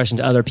ask this question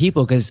to other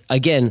people because,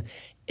 again,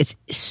 it's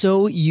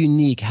so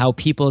unique how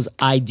people's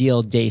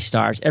ideal day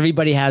starts.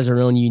 Everybody has their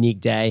own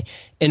unique day.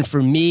 And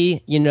for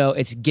me,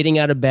 it's getting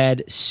out of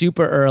bed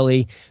super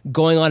early,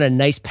 going on a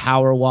nice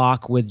power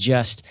walk with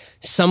just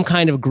some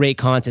kind of great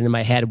content in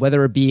my head,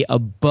 whether it be a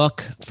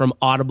book from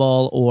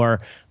Audible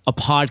or a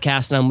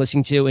podcast that I'm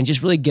listening to, and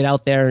just really get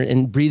out there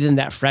and breathe in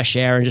that fresh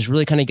air and just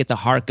really kind of get the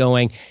heart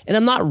going. And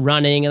I'm not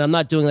running and I'm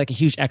not doing like a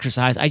huge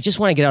exercise. I just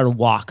want to get out and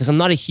walk because I'm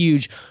not a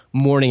huge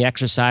morning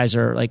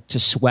exerciser like to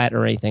sweat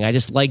or anything. I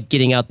just like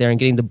getting out there and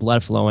getting the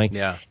blood flowing.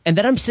 Yeah. And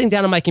then I'm sitting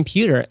down on my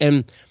computer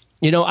and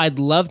I'd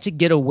love to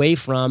get away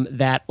from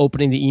that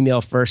opening the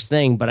email first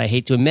thing, but I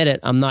hate to admit it,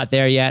 I'm not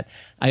there yet.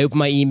 I open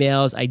my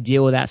emails, I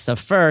deal with that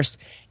stuff first.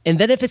 And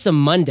then if it's a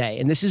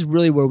Monday, and this is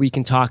really where we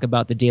can talk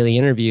about the daily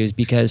interviews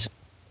because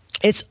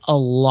it's a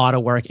lot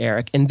of work,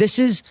 Eric. And this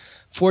is,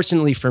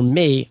 fortunately for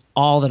me,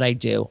 all that I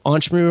do.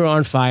 Entrepreneur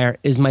on Fire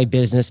is my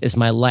business, is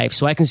my life.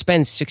 So I can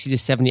spend 60 to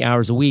 70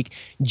 hours a week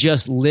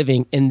just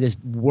living in this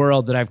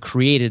world that I've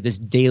created, this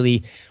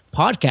daily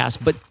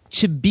podcast. But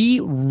to be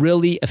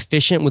really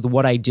efficient with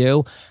what I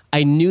do,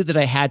 I knew that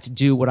I had to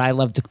do what I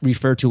love to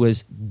refer to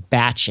as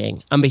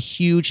batching. I'm a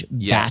huge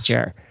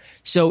batcher.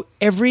 So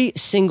every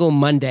single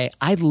Monday,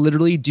 I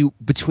literally do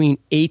between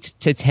 8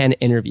 to 10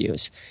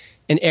 interviews.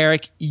 And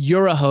Eric,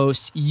 you're a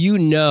host. You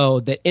know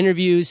that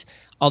interviews,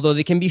 although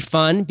they can be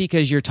fun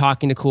because you're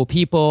talking to cool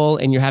people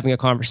and you're having a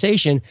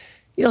conversation,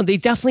 they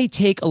definitely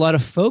take a lot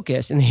of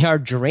focus and they are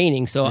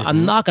draining. So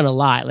I'm not going to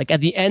lie. Like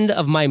at the end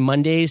of my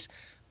Mondays,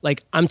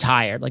 like I'm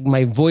tired. Like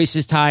my voice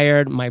is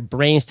tired. My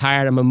brain's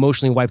tired. I'm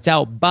emotionally wiped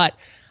out. But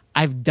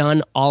I've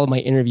done all of my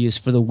interviews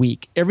for the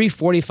week. Every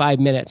 45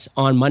 minutes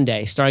on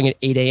Monday, starting at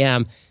 8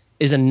 a.m.,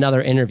 is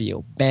another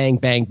interview. Bang,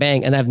 bang,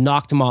 bang. And I've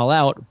knocked them all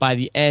out by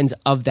the end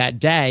of that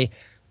day.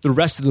 The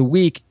rest of the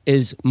week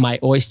is my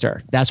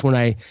oyster. That's when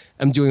I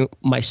am doing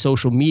my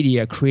social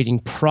media, creating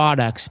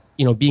products,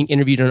 being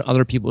interviewed on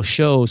other people's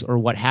shows or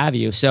what have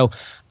you. So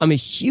I'm a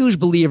huge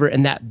believer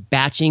in that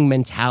batching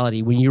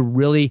mentality when you're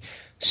really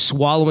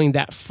swallowing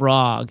that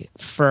frog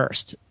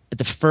first at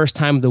the first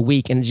time of the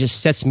week, and it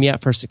just sets me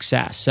up for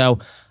success. So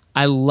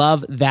I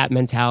love that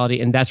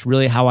mentality, and that's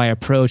really how I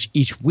approach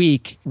each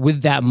week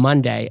with that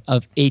Monday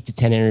of 8 to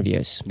 10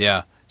 interviews.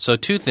 Yeah. So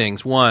two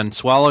things. One,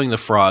 swallowing the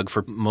frog,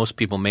 for most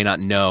people may not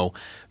know,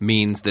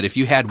 means that if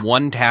you had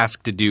one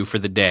task to do for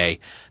the day,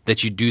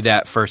 that you do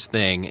that first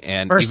thing.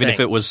 And if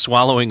it was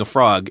swallowing a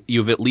frog,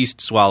 you've at least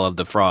swallowed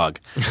the frog.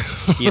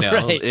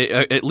 Right.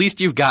 At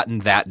least you've gotten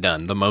that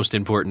done, the most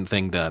important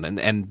thing done.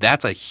 And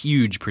that's a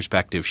huge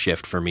perspective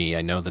shift for me.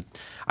 I know that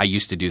I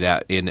used to do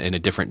that in a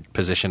different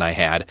position I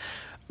had.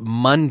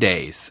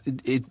 Mondays,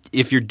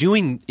 if you're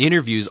doing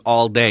interviews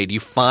all day, do you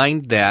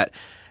find that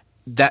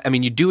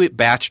you do it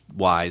batch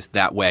wise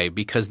that way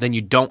because then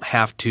you don't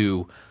have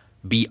to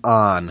be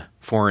on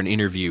for an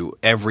interview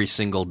every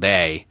single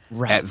day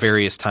at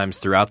various times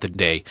throughout the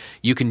day.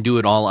 You can do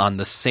it all on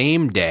the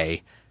same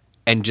day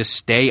and just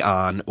stay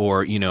on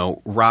or,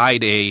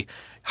 ride a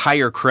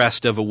higher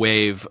crest of a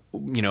wave,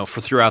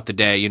 for throughout the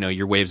day,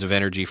 your waves of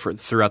energy for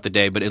throughout the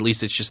day, but at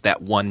least it's just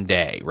that one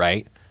day,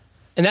 right?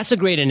 And that's a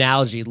great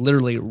analogy,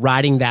 literally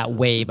riding that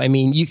wave. I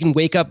mean, you can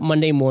wake up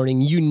Monday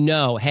morning,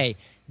 hey,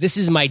 this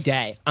is my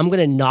day. I'm going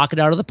to knock it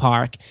out of the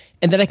park.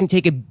 And then I can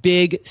take a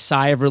big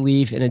sigh of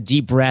relief and a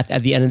deep breath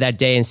at the end of that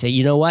day and say,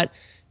 you know what?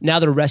 Now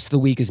the rest of the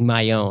week is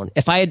my own.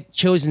 If I had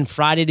chosen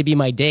Friday to be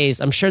my days,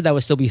 I'm sure that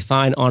would still be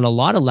fine on a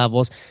lot of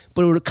levels,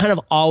 but it would kind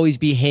of always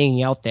be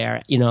hanging out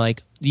there,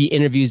 like the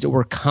interviews that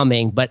were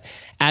coming. But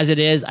as it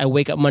is, I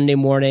wake up Monday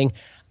morning,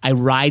 I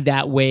ride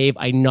that wave,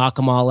 I knock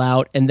them all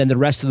out, and then the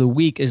rest of the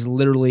week is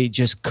literally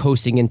just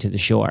coasting into the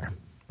shore.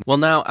 Well,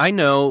 now I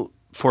know,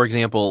 for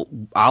example,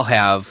 I'll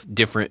have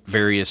different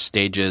various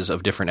stages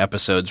of different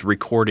episodes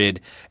recorded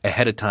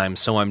ahead of time,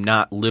 so I'm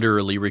not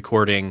literally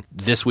recording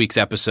this week's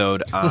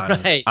episode on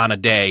a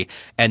day,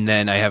 and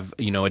then I have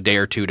a day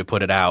or two to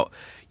put it out.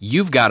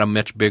 You've got a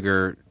much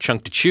bigger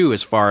chunk to chew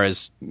as far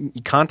as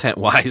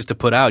content-wise to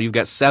put out. You've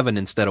got 7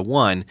 instead of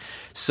 1.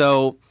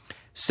 So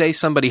say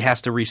somebody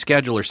has to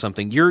reschedule or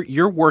something,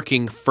 you're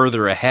working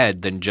further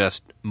ahead than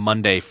just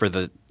Monday for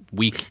the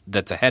week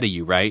that's ahead of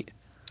you, right?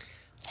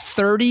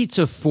 30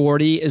 to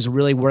 40 is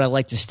really where I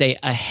like to stay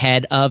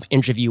ahead of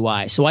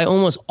interview-wise. So I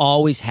almost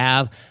always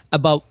have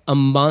about a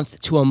month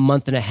to a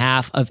month and a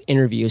half of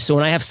interviews. So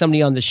when I have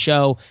somebody on the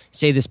show,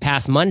 say this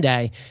past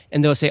Monday,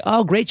 and they'll say,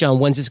 oh, great, John,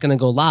 when's this going to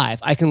go live?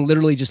 I can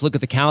literally just look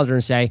at the calendar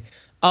and say,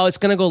 oh, it's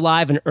going to go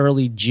live in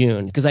early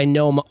June, because I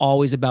know I'm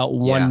always about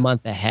 1 Yeah.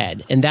 month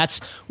ahead. And that's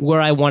where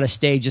I want to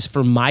stay just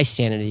for my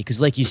sanity. Because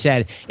like you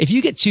said, if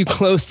you get too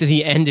close to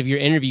the end of your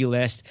interview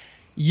list,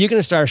 you're going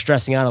to start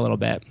stressing out a little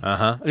bit.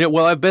 Yeah,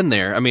 well, I've been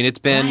there. I mean, it's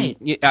been,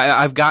 Right.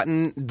 I've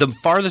gotten, the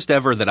farthest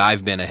ever that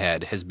I've been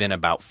ahead has been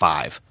about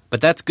 5. But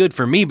that's good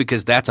for me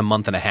because that's a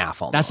month and a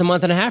half almost. That's a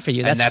month and a half for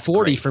you. And That's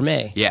 40 great. for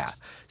me. Yeah.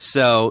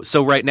 So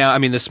right now, I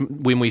mean,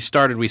 when we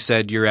started, we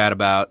said you're at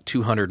about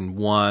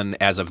 201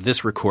 as of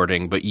this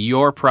recording, but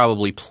you're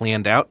probably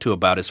planned out to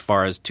about as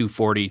far as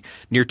 240,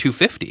 near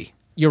 250.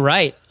 You're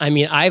right. I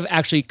mean, I've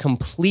actually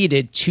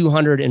completed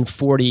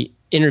 240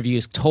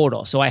 interviews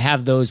total. So I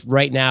have those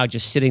right now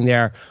just sitting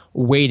there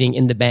waiting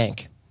in the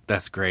bank.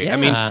 That's great. Yeah. I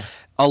mean,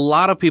 a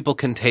lot of people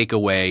can take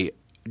away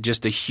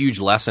just a huge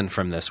lesson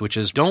from this, which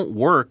is don't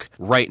work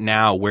right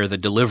now where the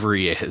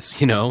delivery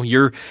is. You know,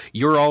 you're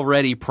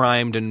already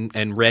primed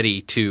and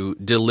ready to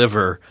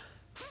deliver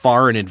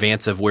far in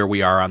advance of where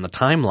we are on the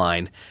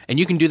timeline, and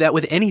you can do that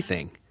with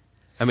anything.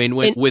 I mean,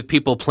 with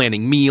people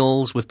planning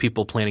meals, with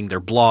people planning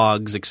their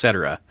blogs,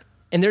 etc.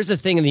 And there's a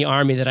thing in the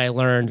Army that I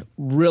learned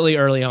really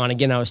early on.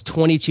 Again, I was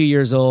 22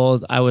 years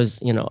old. I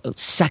was, a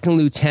second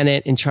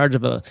lieutenant in charge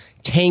of a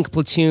tank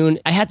platoon.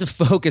 I had to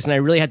focus, and I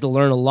really had to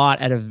learn a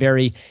lot at a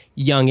very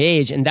young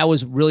age. And that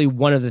was really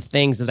one of the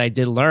things that I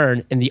did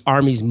learn. And the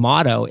Army's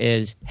motto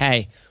is,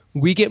 hey,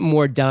 we get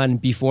more done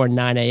before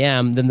 9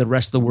 a.m. than the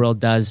rest of the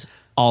world does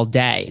all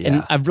day. Yeah.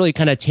 And I've really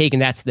kind of taken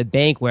that to the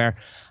bank, where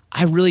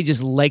I really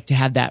just like to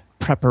have that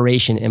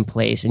preparation in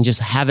place and just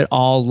have it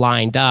all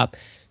lined up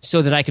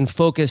so that I can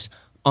focus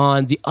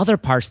on the other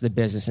parts of the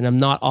business, and I'm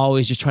not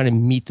always just trying to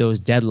meet those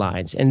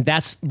deadlines. And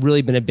that's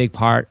really been a big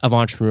part of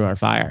Entrepreneur on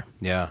Fire.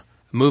 Yeah.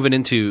 Moving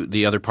into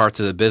the other parts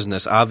of the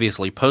business,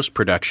 obviously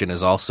post-production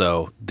is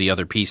also the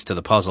other piece to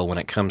the puzzle when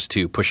it comes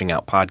to pushing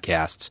out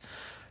podcasts.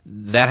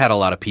 That had a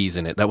lot of P's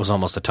in it. That was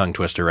almost a tongue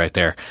twister right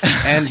there.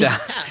 And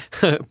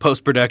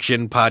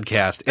post-production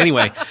podcast.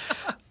 Anyway,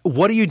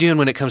 what are you doing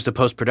when it comes to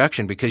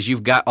post-production? Because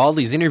you've got all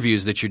these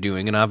interviews that you're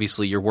doing, and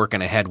obviously you're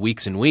working ahead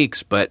weeks and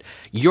weeks, but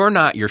you're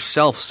not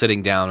yourself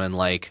sitting down and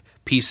like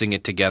piecing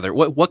it together.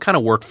 What kind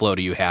of workflow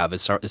do you have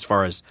as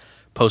far as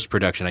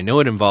post-production? I know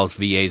it involves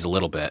VAs a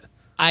little bit.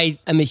 I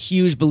am a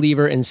huge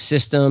believer in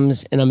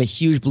systems, and I'm a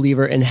huge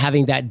believer in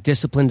having that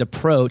disciplined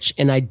approach.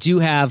 And I do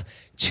have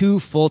 2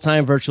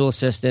 full-time virtual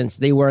assistants.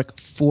 They work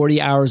 40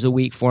 hours a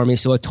week for me,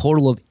 so a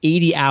total of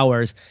 80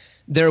 hours.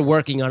 They're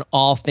working on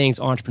all things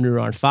Entrepreneur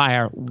on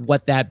Fire,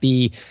 what that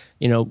be,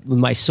 with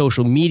my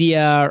social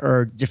media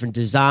or different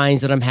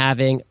designs that I'm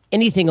having,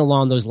 anything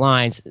along those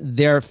lines.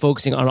 They're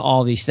focusing on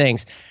all these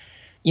things.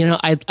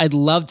 I'd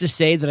love to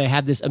say that I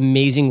have this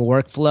amazing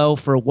workflow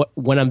for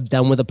when I'm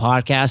done with a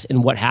podcast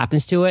and what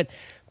happens to it,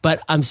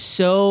 but I'm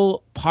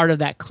so part of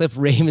that Cliff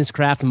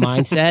Ravenscraft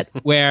mindset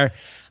where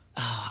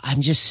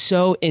I'm just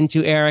so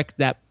into, Eric,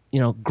 that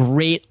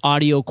great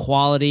audio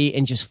quality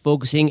and just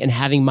focusing and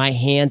having my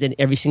hands in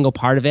every single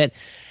part of it.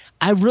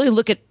 I really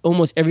look at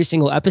almost every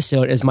single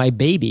episode as my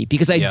baby,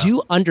 because I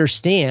do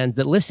understand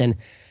that, listen,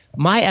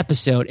 my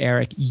episode,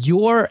 Eric,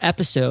 your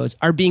episodes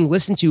are being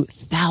listened to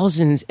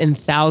thousands and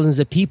thousands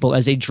of people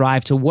as they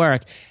drive to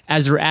work,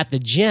 as they're at the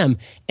gym.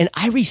 And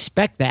I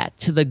respect that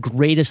to the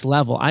greatest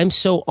level. I'm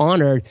so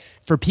honored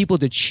for people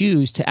to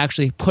choose to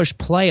actually push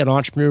play on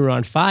Entrepreneur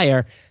on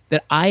Fire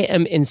that I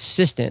am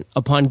insistent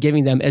upon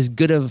giving them as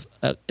good of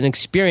an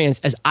experience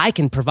as I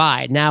can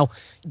provide. Now,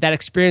 that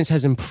experience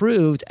has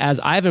improved as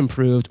I've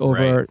improved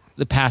over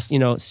the past,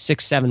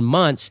 6-7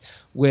 months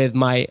with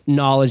my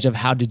knowledge of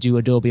how to do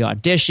Adobe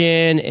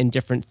Audition and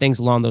different things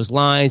along those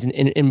lines, and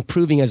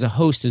improving as a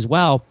host as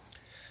well.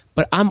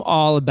 But I'm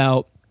all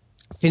about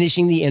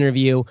finishing the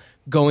interview,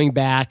 going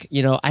back.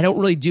 I don't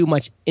really do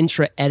much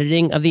intra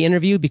editing of the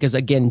interview because,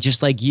 again,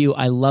 just like you,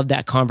 I love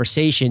that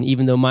conversation,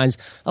 even though mine's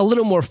a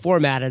little more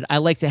formatted. I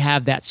like to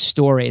have that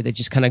story that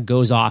just kind of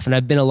goes off. And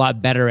I've been a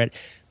lot better at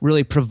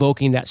really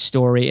provoking that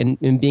story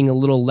and being a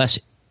little less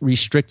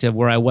restrictive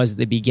where I was at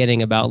the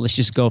beginning about, let's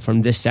just go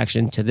from this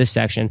section to this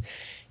section.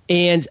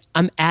 And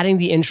I'm adding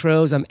the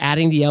intros, I'm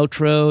adding the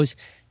outros.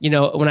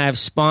 When I have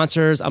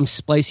sponsors, I'm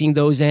splicing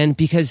those in,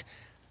 because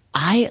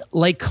I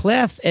like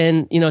Cliff,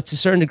 and to a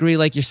certain degree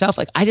like yourself,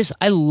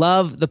 I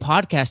love the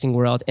podcasting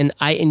world and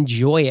I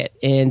enjoy it.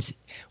 And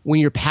when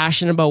you're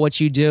passionate about what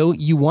you do,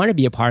 you want to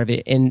be a part of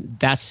it. And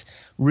that's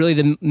really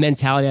the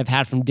mentality I've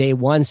had from day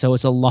one. So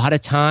it's a lot of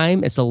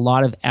time, it's a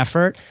lot of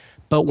effort.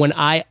 But when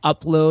I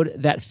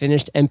upload that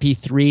finished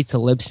MP3 to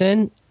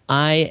Libsyn,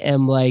 I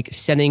am like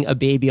sending a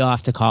baby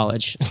off to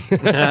college.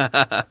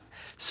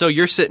 So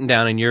you're sitting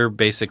down and you're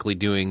basically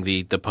doing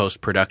the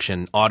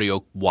post-production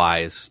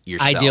audio-wise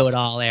yourself. I do it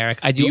all, Eric.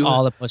 I do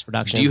all the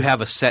post-production. Do you have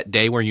a set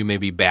day where you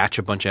maybe batch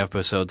a bunch of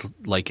episodes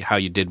like how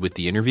you did with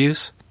the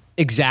interviews?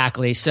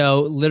 Exactly.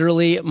 So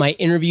literally my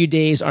interview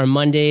days are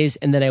Mondays,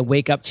 and then I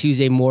wake up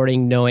Tuesday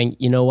morning knowing,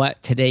 you know what,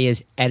 today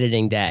is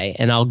editing day.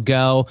 And I'll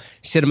go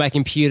sit at my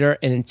computer,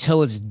 and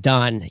until it's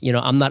done,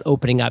 I'm not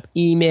opening up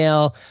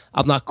email.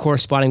 I'm not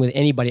corresponding with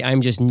anybody.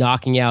 I'm just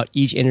knocking out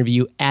each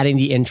interview, adding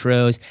the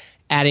intros,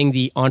 adding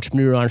the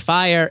Entrepreneur on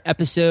Fire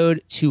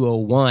episode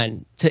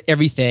 201 to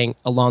everything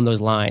along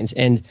those lines.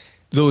 And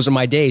those are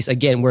my days.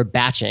 Again, we're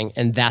batching,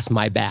 and that's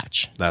my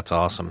batch. That's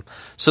awesome.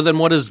 So then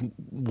what is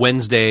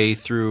Wednesday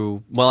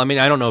through, well, I mean,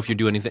 I don't know if you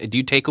do anything. Do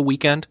you take a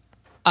weekend?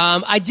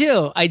 I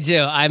do.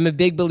 I'm a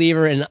big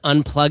believer in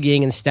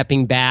unplugging and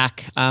stepping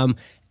back.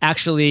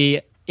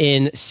 Actually,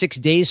 in 6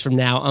 days from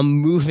now, I'm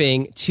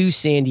moving to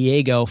San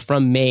Diego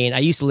from Maine. I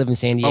used to live in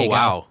San Diego. Oh,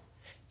 wow.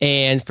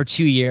 And for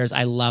 2 years,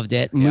 I loved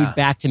it. Moved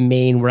back to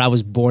Maine, where I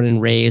was born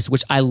and raised,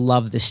 which I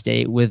love the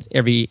state with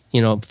every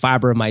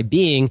fiber of my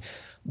being.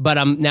 But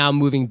I'm now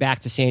moving back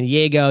to San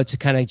Diego to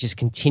kind of just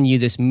continue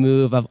this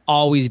move. I've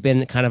always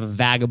been kind of a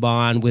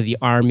vagabond with the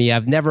Army.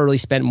 I've never really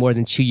spent more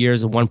than 2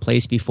 years in one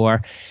place before.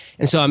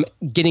 And so I'm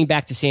getting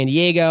back to San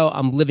Diego.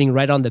 I'm living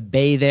right on the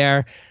bay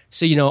there.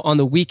 So, on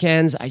the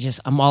weekends,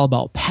 I'm all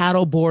about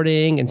paddle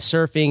boarding and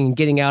surfing and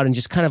getting out and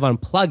just kind of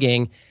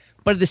unplugging.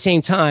 But at the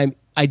same time,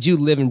 I do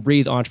live and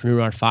breathe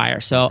Entrepreneur on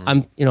Fire. So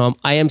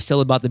I am still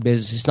about the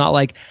business. It's not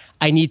like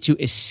I need to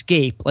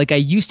escape. Like I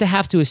used to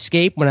have to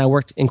escape when I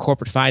worked in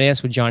corporate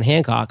finance with John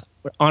Hancock.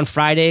 On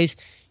Fridays,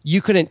 you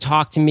couldn't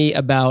talk to me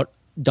about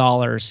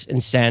dollars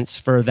and cents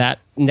for that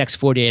next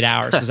 48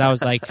 hours because I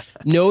was like,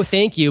 no,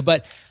 thank you.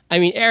 But I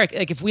mean, Eric,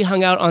 like if we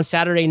hung out on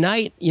Saturday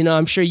night,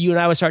 I'm sure you and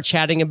I would start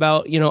chatting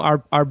about,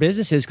 our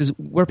businesses because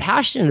we're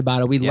passionate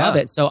about it. We love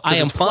it. So I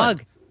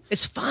unplug.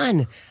 It's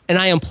fun. And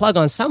I unplug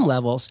on some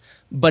levels,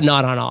 but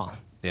not on all.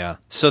 Yeah.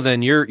 So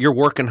then you're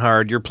working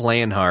hard, you're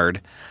playing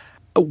hard.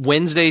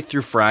 Wednesday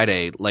through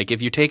Friday, like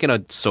if you're taking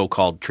a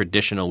so-called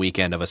traditional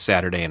weekend of a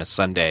Saturday and a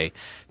Sunday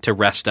to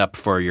rest up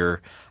for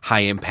your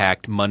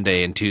high-impact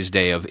Monday and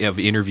Tuesday of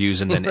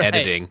interviews and then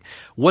editing,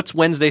 what's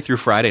Wednesday through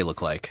Friday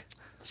look like?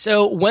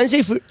 So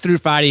Wednesday through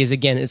Friday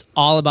is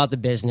all about the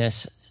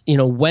business.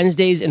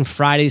 Wednesdays and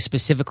Fridays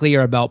specifically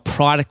are about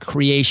product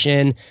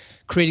creation,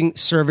 creating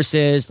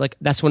services. Like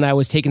that's when I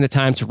was taking the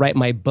time to write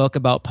my book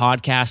about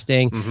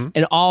podcasting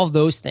and all of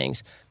those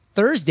things.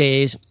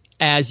 Thursdays,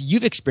 as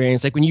you've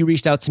experienced, like when you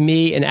reached out to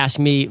me and asked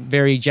me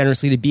very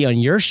generously to be on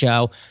your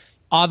show,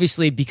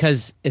 obviously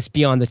because it's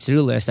beyond the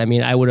to-do list. I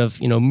mean, I would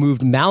have,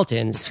 moved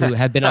mountains to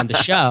have been on the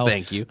show.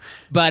 Thank you.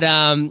 But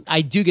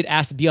I do get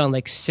asked to be on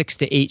like 6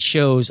 to 8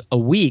 shows a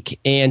week.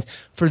 And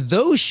for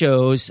those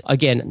shows,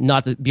 again,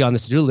 not to be on the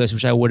to-do list,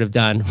 which I would have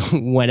done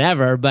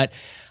whenever, but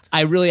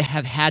I really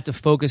have had to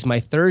focus my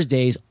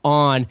Thursdays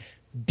on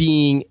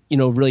being,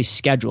 really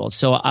scheduled.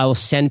 So I will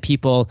send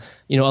people,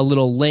 a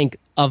little link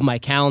of my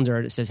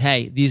calendar that says,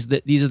 hey, these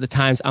are the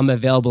times I'm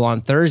available on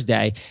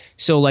Thursday.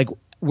 So like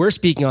we're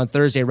speaking on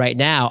Thursday right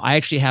now. I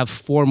actually have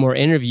 4 more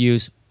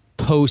interviews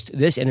post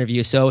this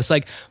interview. So it's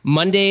like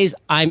Mondays,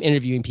 I'm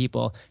interviewing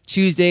people.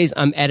 Tuesdays,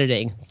 I'm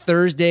editing.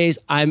 Thursdays,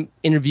 I'm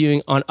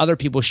interviewing on other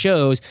people's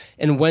shows.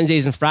 And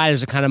Wednesdays and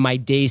Fridays are kind of my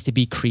days to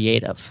be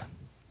creative.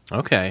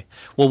 Okay.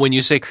 Well, when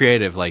you say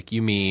creative, like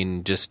you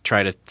mean just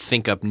try to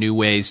think up new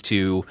ways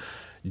to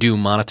do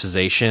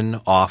monetization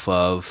off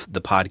of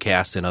the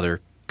podcast and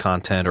other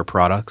content or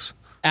products?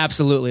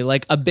 Absolutely.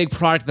 Like a big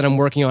product that I'm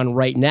working on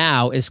right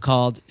now is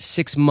called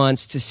 6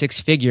 Months to 6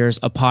 Figures,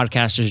 A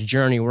Podcaster's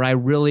Journey, where I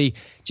really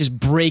just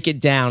break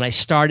it down. I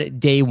start at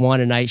day one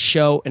and I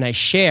show and I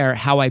share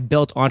how I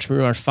built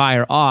Entrepreneur on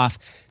Fire off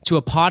to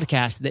a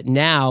podcast that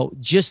now,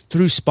 just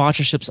through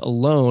sponsorships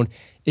alone,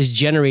 is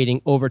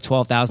generating over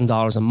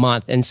 $12,000 a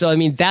month. And so, I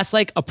mean, that's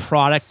like a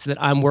product that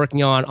I'm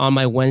working on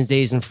my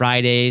Wednesdays and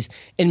Fridays,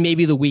 and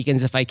maybe the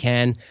weekends if I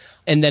can.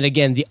 And then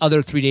again, the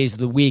other 3 days of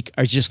the week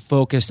are just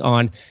focused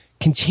on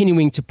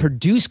continuing to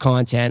produce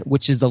content,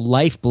 which is the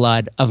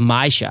lifeblood of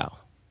my show.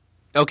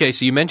 Okay,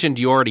 so you mentioned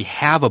you already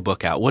have a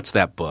book out. What's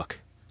that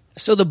book?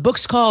 So the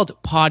book's called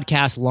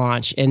Podcast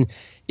Launch. And,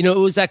 it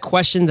was that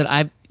question that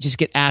I just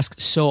get asked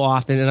so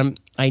often, and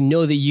I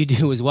know that you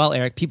do as well,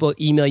 Eric. People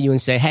email you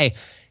and say, hey,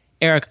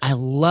 Eric, I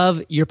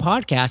love your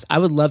podcast. I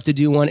would love to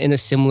do one in a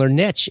similar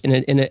niche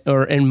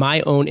or in my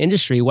own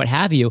industry, what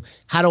have you.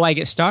 How do I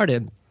get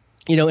started?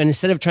 And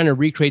instead of trying to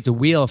recreate the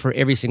wheel for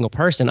every single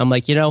person, I'm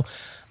like,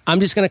 I'm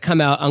just going to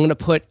come out. I'm going to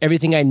put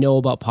everything I know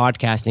about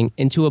podcasting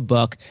into a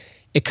book.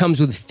 It comes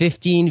with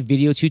 15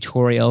 video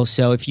tutorials.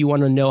 So if you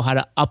want to know how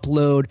to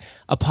upload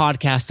a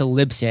podcast to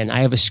Libsyn,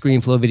 I have a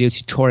ScreenFlow video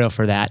tutorial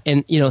for that.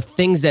 And,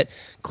 things that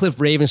Cliff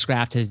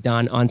Ravenscraft has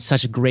done on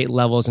such great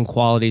levels and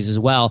qualities as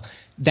well.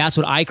 That's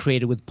what I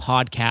created with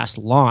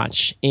Podcast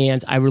Launch.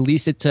 And I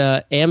released it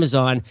to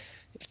Amazon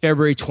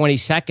February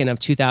 22nd of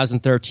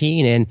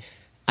 2013. And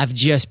I've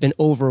just been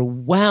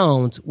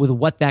overwhelmed with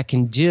what that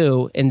can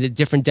do and the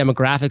different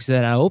demographics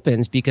that it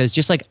opens, because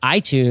just like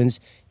iTunes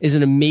is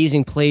an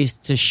amazing place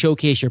to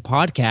showcase your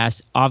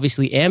podcast,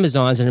 obviously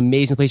Amazon is an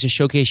amazing place to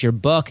showcase your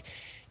book,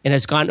 and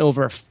it's gotten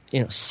over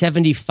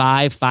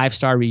 75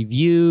 5-star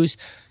reviews,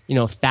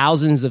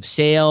 thousands of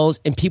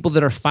sales, and people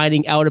that are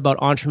finding out about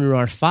Entrepreneur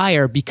on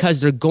Fire because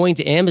they're going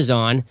to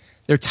Amazon,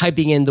 they're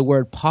typing in the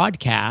word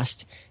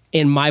podcast,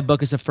 and my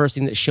book is the first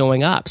thing that's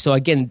showing up. So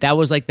again, that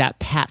was like that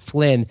Pat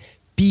Flynn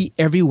be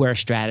everywhere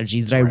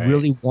strategy that I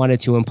really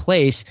wanted to in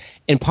place.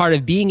 And part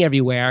of being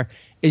everywhere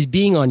is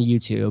being on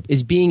YouTube,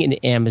 is being in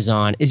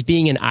Amazon, is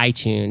being in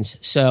iTunes.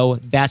 So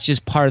that's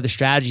just part of the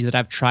strategy that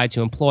I've tried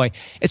to employ.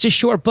 It's a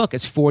short book.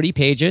 It's 40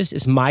 pages.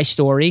 It's my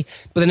story,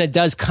 but then it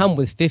does come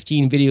with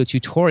 15 video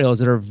tutorials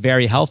that are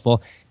very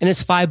helpful. And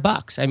it's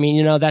 $5. I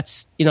mean,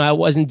 I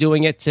wasn't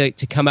doing it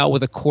to come out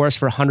with a course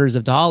for hundreds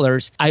of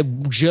dollars. I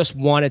just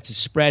wanted to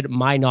spread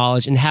my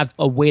knowledge and have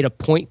a way to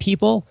point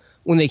people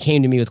when they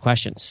came to me with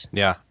questions.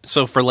 Yeah.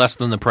 So for less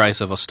than the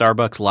price of a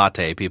Starbucks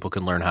latte, people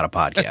can learn how to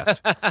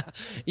podcast.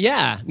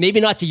 Yeah.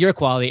 Maybe not to your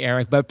quality,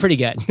 Eric, but pretty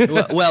good.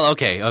 well,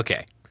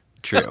 okay.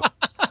 True.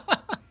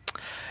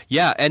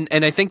 Yeah, and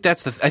I think I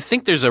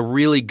think there's a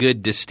really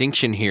good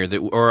distinction here that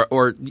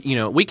or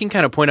we can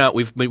kind of point out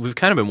we've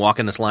kind of been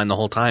walking this line the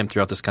whole time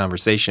throughout this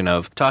conversation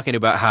of talking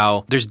about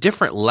how there's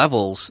different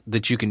levels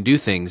that you can do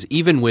things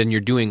even when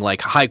you're doing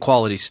like high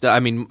quality stuff. I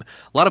mean,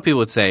 a lot of people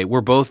would say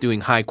we're both doing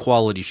high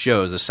quality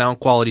shows. The sound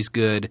quality's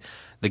good,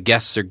 the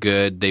guests are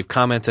good, they've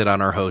commented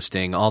on our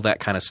hosting, all that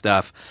kind of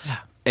stuff. Yeah.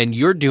 And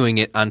you're doing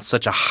it on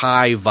such a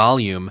high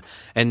volume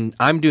and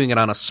I'm doing it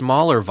on a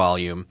smaller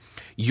volume.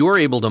 You're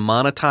able to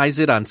monetize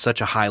it on such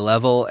a high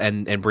level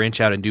and branch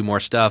out and do more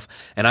stuff.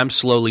 And I'm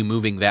slowly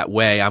moving that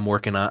way. I'm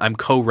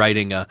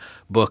co-writing a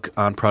book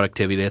on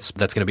productivity that's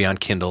going to be on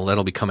Kindle.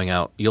 That'll be coming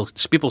out.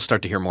 People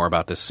start to hear more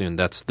about this soon.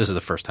 This is the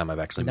first time I've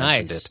actually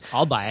mentioned it.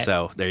 I'll buy it.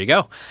 So there you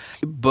go.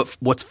 But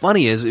what's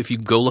funny is if you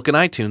go look at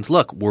iTunes,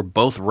 look, we're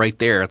both right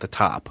there at the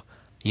top.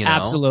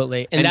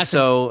 Absolutely.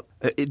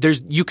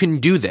 You can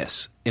do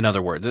this, in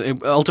other words.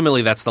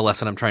 Ultimately, that's the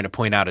lesson I'm trying to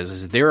point out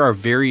is there are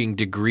varying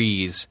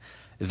degrees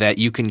that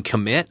you can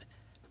commit,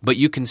 but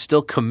you can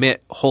still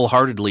commit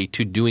wholeheartedly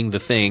to doing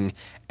the thing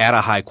at a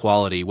high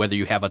quality, whether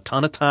you have a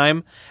ton of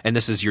time and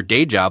this is your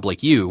day job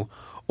like you,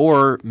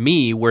 or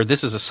me where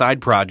this is a side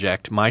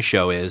project, my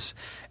show is,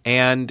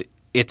 and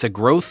it's a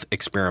growth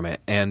experiment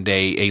and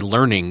a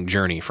learning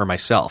journey for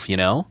myself,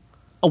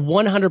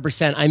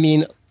 100%. I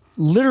mean,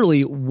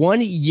 literally 1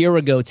 year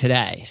ago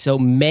today, so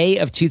May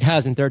of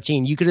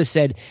 2013, you could have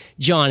said,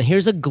 John,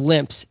 here's a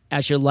glimpse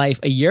at your life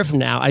a year from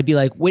now. I'd be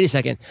like, wait a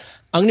second,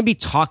 I'm going to be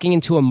talking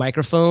into a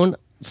microphone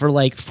for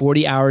like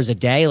 40 hours a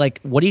day.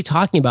 Like, what are you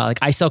talking about? Like,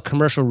 I sell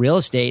commercial real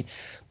estate.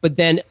 But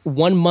then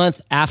 1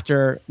 month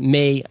after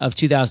May of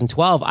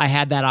 2012, I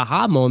had that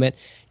aha moment.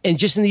 And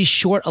just in these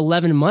short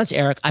 11 months,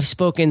 Eric, I've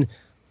spoken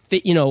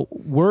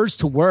words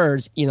to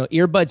words,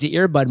 earbud to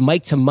earbud,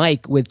 mic to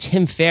mic with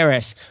Tim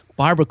Ferriss,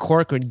 Barbara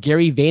Corcoran,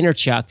 Gary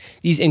Vaynerchuk,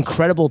 these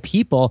incredible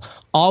people,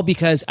 all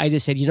because I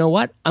just said, you know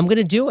what? I'm going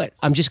to do it.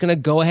 I'm just going to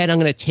go ahead. I'm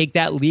going to take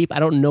that leap. I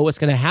don't know what's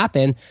going to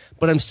happen,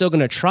 but I'm still going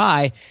to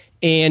try.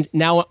 And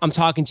now I'm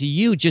talking to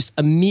you just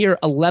a mere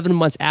 11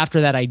 months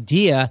after that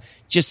idea,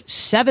 just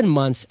 7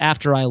 months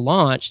after I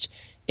launched.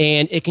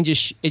 And it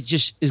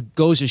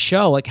goes to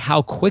show like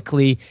how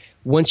quickly,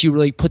 once you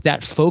really put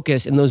that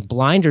focus and those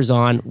blinders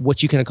on,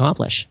 what you can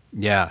accomplish.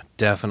 Yeah,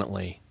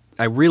 definitely.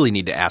 I really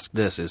need to ask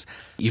this is,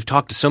 you've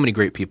talked to so many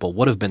great people.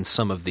 What have been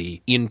some of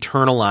the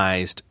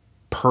internalized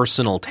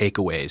personal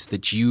takeaways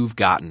that you've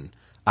gotten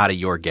out of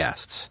your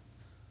guests?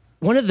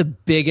 One of the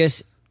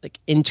biggest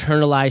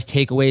internalized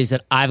takeaways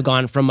that I've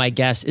gotten from my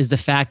guests is the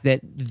fact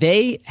that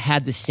they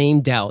had the same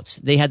doubts.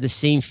 They had the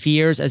same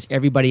fears as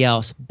everybody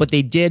else, but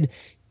they did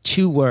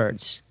 2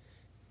 words.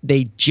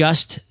 They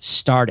just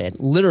started.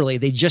 Literally,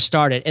 they just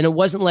started. And it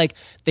wasn't like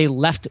they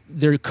left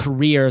their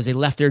careers, they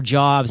left their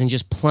jobs and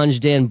just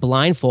plunged in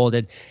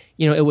blindfolded.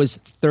 It was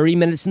 30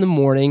 minutes in the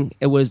morning.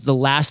 It was the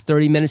last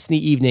 30 minutes in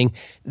the evening.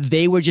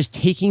 They were just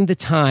taking the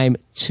time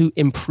to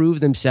improve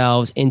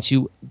themselves and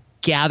to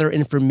gather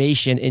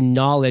information and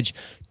knowledge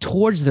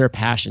towards their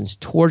passions,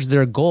 towards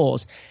their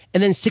goals.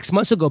 And then 6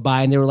 months will go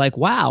by and they were like,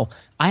 wow,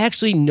 I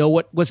actually know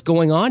what's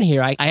going on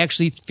here. I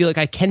actually feel like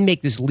I can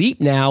make this leap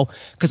now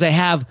because I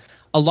have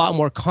a lot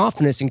more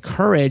confidence and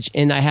courage,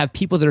 and I have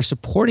people that are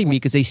supporting me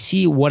because they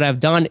see what I've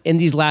done in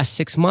these last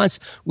 6 months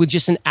with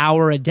just an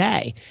hour a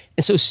day.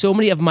 And so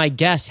many of my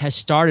guests has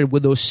started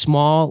with those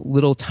small,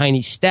 little,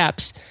 tiny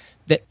steps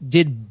that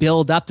did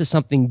build up to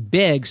something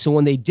big. So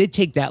when they did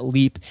take that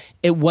leap,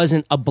 it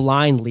wasn't a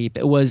blind leap.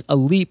 It was a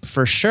leap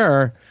for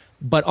sure,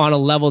 but on a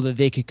level that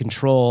they could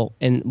control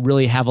and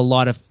really have a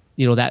lot of,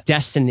 that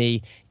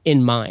destiny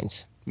in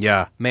mind.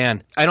 Yeah,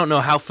 man. I don't know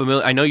how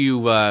familiar. I know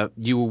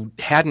you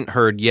hadn't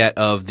heard yet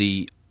of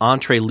the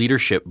Entree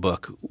Leadership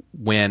book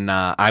when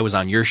I was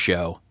on your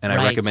show, and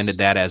I recommended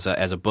that as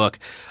a book,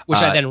 which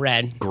I then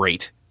read.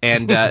 Great.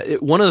 And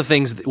one of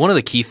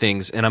the key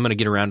things, and I'm going to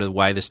get around to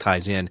why this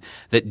ties in,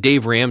 that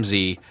Dave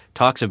Ramsey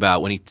talks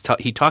about when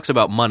he talks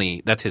about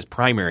money. That's his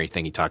primary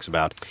thing he talks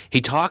about.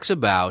 He talks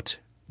about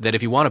that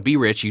if you want to be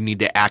rich, you need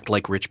to act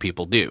like rich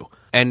people do.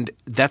 And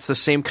that's the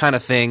same kind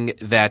of thing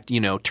that,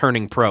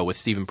 Turning Pro with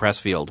Stephen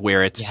Pressfield,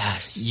 where it's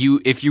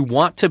if you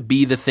want to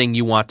be the thing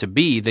you want to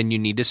be, then you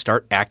need to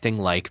start acting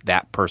like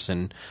that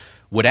person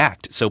would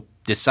act. So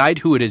decide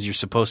who it is you're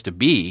supposed to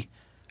be,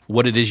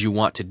 what it is you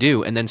want to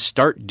do, and then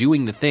start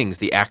doing the things,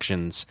 the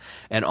actions,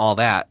 and all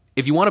that.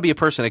 If you want to be a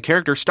person of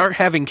character, start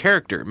having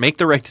character. Make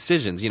the right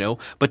decisions,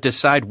 but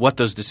decide what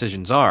those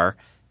decisions are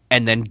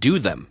and then do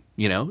them.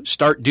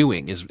 start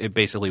doing is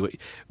basically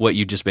what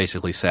you just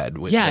basically said.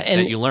 And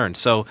that you learned.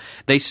 So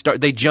they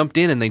jumped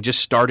in and they just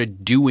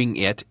started doing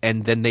it,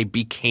 and then they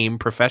became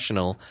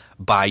professional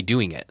by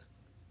doing it.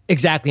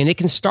 Exactly. And it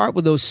can start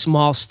with those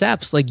small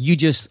steps like you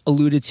just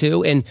alluded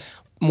to. And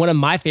one of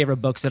my favorite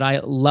books that I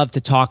love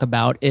to talk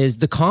about is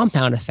The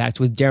Compound Effect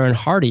with Darren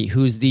Hardy,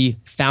 who's the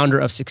founder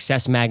of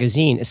Success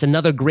Magazine. It's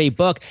another great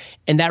book,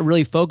 and that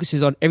really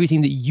focuses on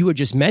everything that you were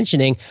just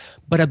mentioning,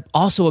 but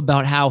also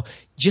about how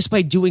just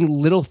by doing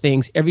little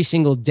things every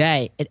single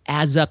day, it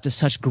adds up to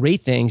such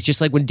great things. Just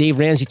like when Dave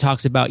Ramsey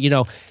talks about,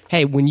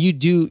 hey, when you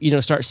do,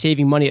 start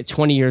saving money at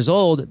 20 years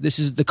old, this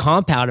is the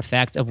compound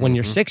effect of when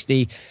you're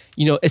 60.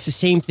 It's the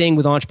same thing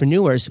with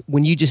entrepreneurs.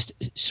 When you just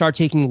start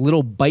taking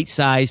little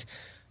bite-sized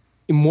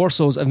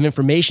morsels of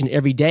information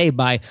every day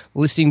by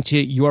listening to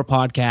your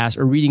podcast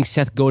or reading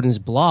Seth Godin's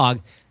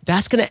blog,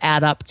 that's going to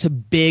add up to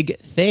big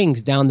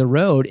things down the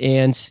road.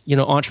 And,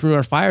 Entrepreneur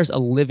on Fire is a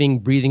living,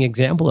 breathing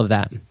example of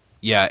that.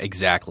 Yeah,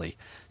 exactly.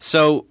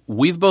 So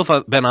we've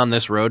both been on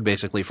this road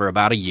basically for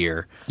about a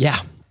year. Yeah.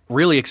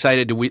 Really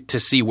excited to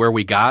see where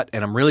we got,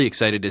 and I'm really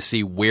excited to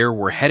see where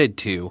we're headed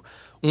to.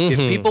 If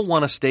people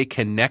want to stay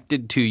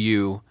connected to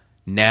you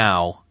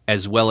now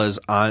as well as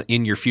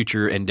in your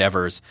future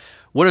endeavors,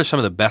 what are some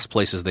of the best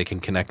places they can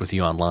connect with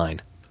you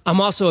online? I'm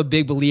also a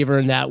big believer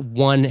in that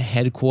one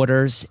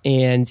headquarters,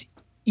 and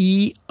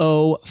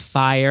eofire.com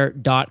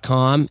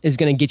is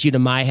going to get you to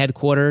my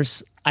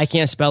headquarters. I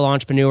can't spell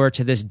entrepreneur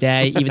to this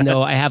day, even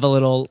though I have a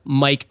little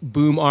mic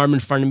boom arm in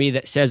front of me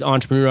that says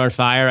Entrepreneur on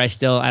Fire. I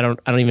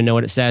don't even know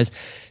what it says.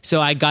 So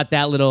I got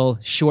that little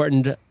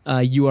shortened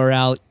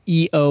URL,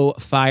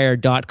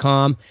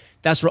 eofire.com.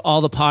 That's where all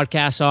the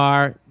podcasts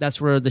are.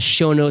 That's where the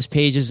show notes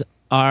pages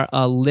are,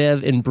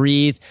 live and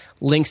breathe.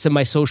 Links to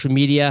my social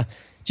media.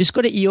 Just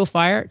go to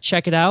EOFire,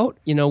 check it out.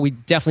 We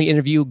definitely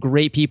interview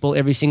great people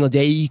every single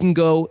day. You can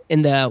go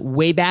in the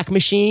Wayback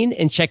Machine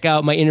and check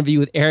out my interview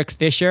with Eric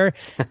Fisher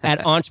at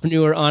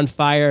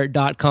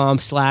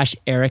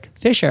entrepreneuronfire.com/Eric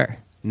Fisher.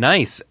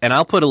 Nice. And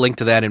I'll put a link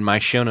to that in my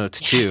show notes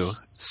too.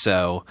 Yes.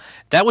 So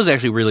that was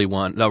actually really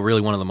one of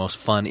the most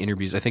fun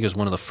interviews. I think it was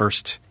one of the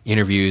first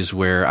interviews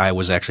where I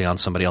was actually on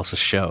somebody else's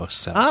show.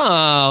 So.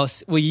 Oh,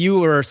 well, you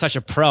were such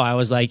a pro. I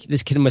was like,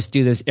 this kid must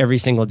do this every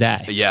single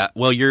day. Yeah.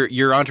 Well,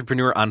 your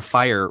Entrepreneur on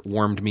Fire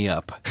warmed me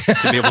up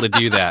to be able to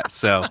do that.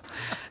 So,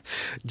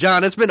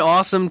 John, it's been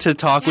awesome to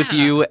talk with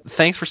you.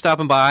 Thanks for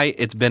stopping by.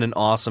 It's been an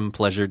awesome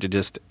pleasure to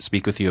just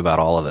speak with you about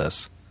all of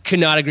this.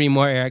 Could not agree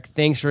more, Eric.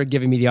 Thanks for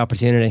giving me the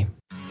opportunity.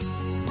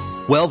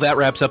 Well, that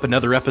wraps up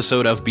another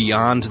episode of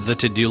Beyond the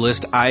To-Do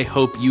List. I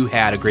hope you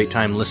had a great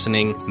time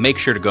listening. Make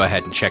sure to go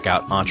ahead and check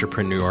out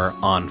Entrepreneur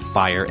on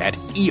Fire at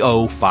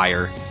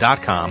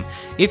eofire.com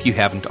if you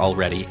haven't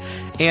already.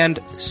 And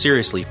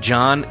seriously,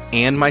 John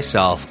and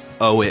myself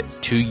owe it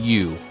to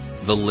you,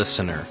 the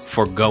listener,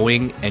 for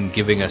going and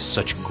giving us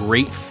such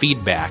great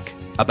feedback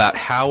about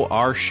how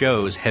our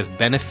shows have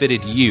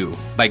benefited you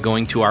by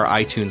going to our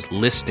iTunes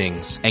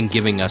listings and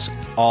giving us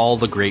all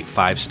the great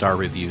 5-star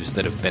reviews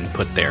that have been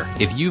put there.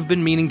 If you've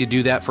been meaning to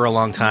do that for a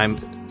long time,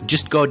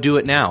 just go do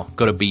it now.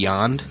 Go to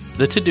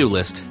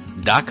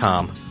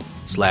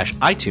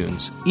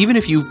beyondthetodolist.com/iTunes. Even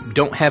if you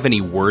don't have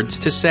any words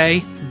to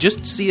say,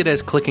 just see it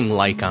as clicking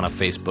like on a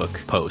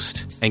Facebook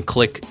post and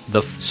click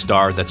the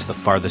star that's the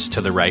farthest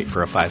to the right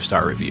for a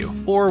 5-star review,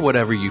 or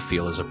whatever you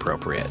feel is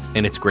appropriate.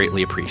 And it's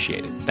greatly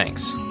appreciated.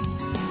 Thanks.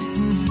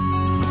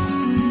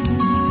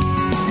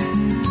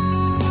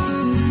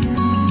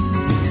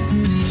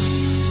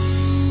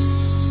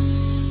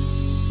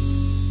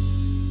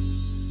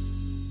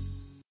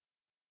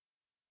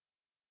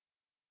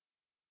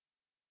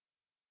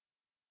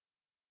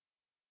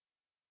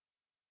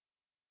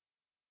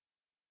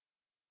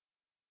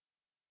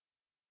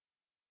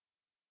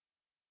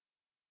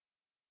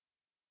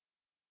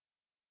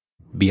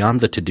 Beyond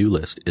the To-Do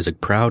List is a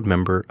proud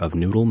member of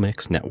Noodle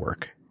Mix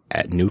Network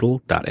at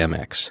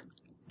noodle.mx.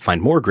 Find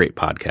more great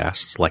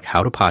podcasts like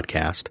How to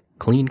Podcast,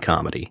 Clean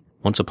Comedy,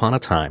 Once Upon a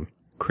Time,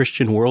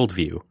 Christian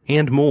Worldview,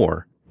 and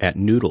more at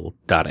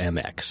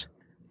noodle.mx.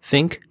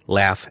 Think,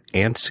 laugh,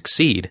 and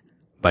succeed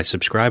by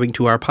subscribing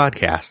to our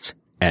podcasts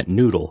at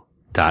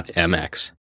noodle.mx.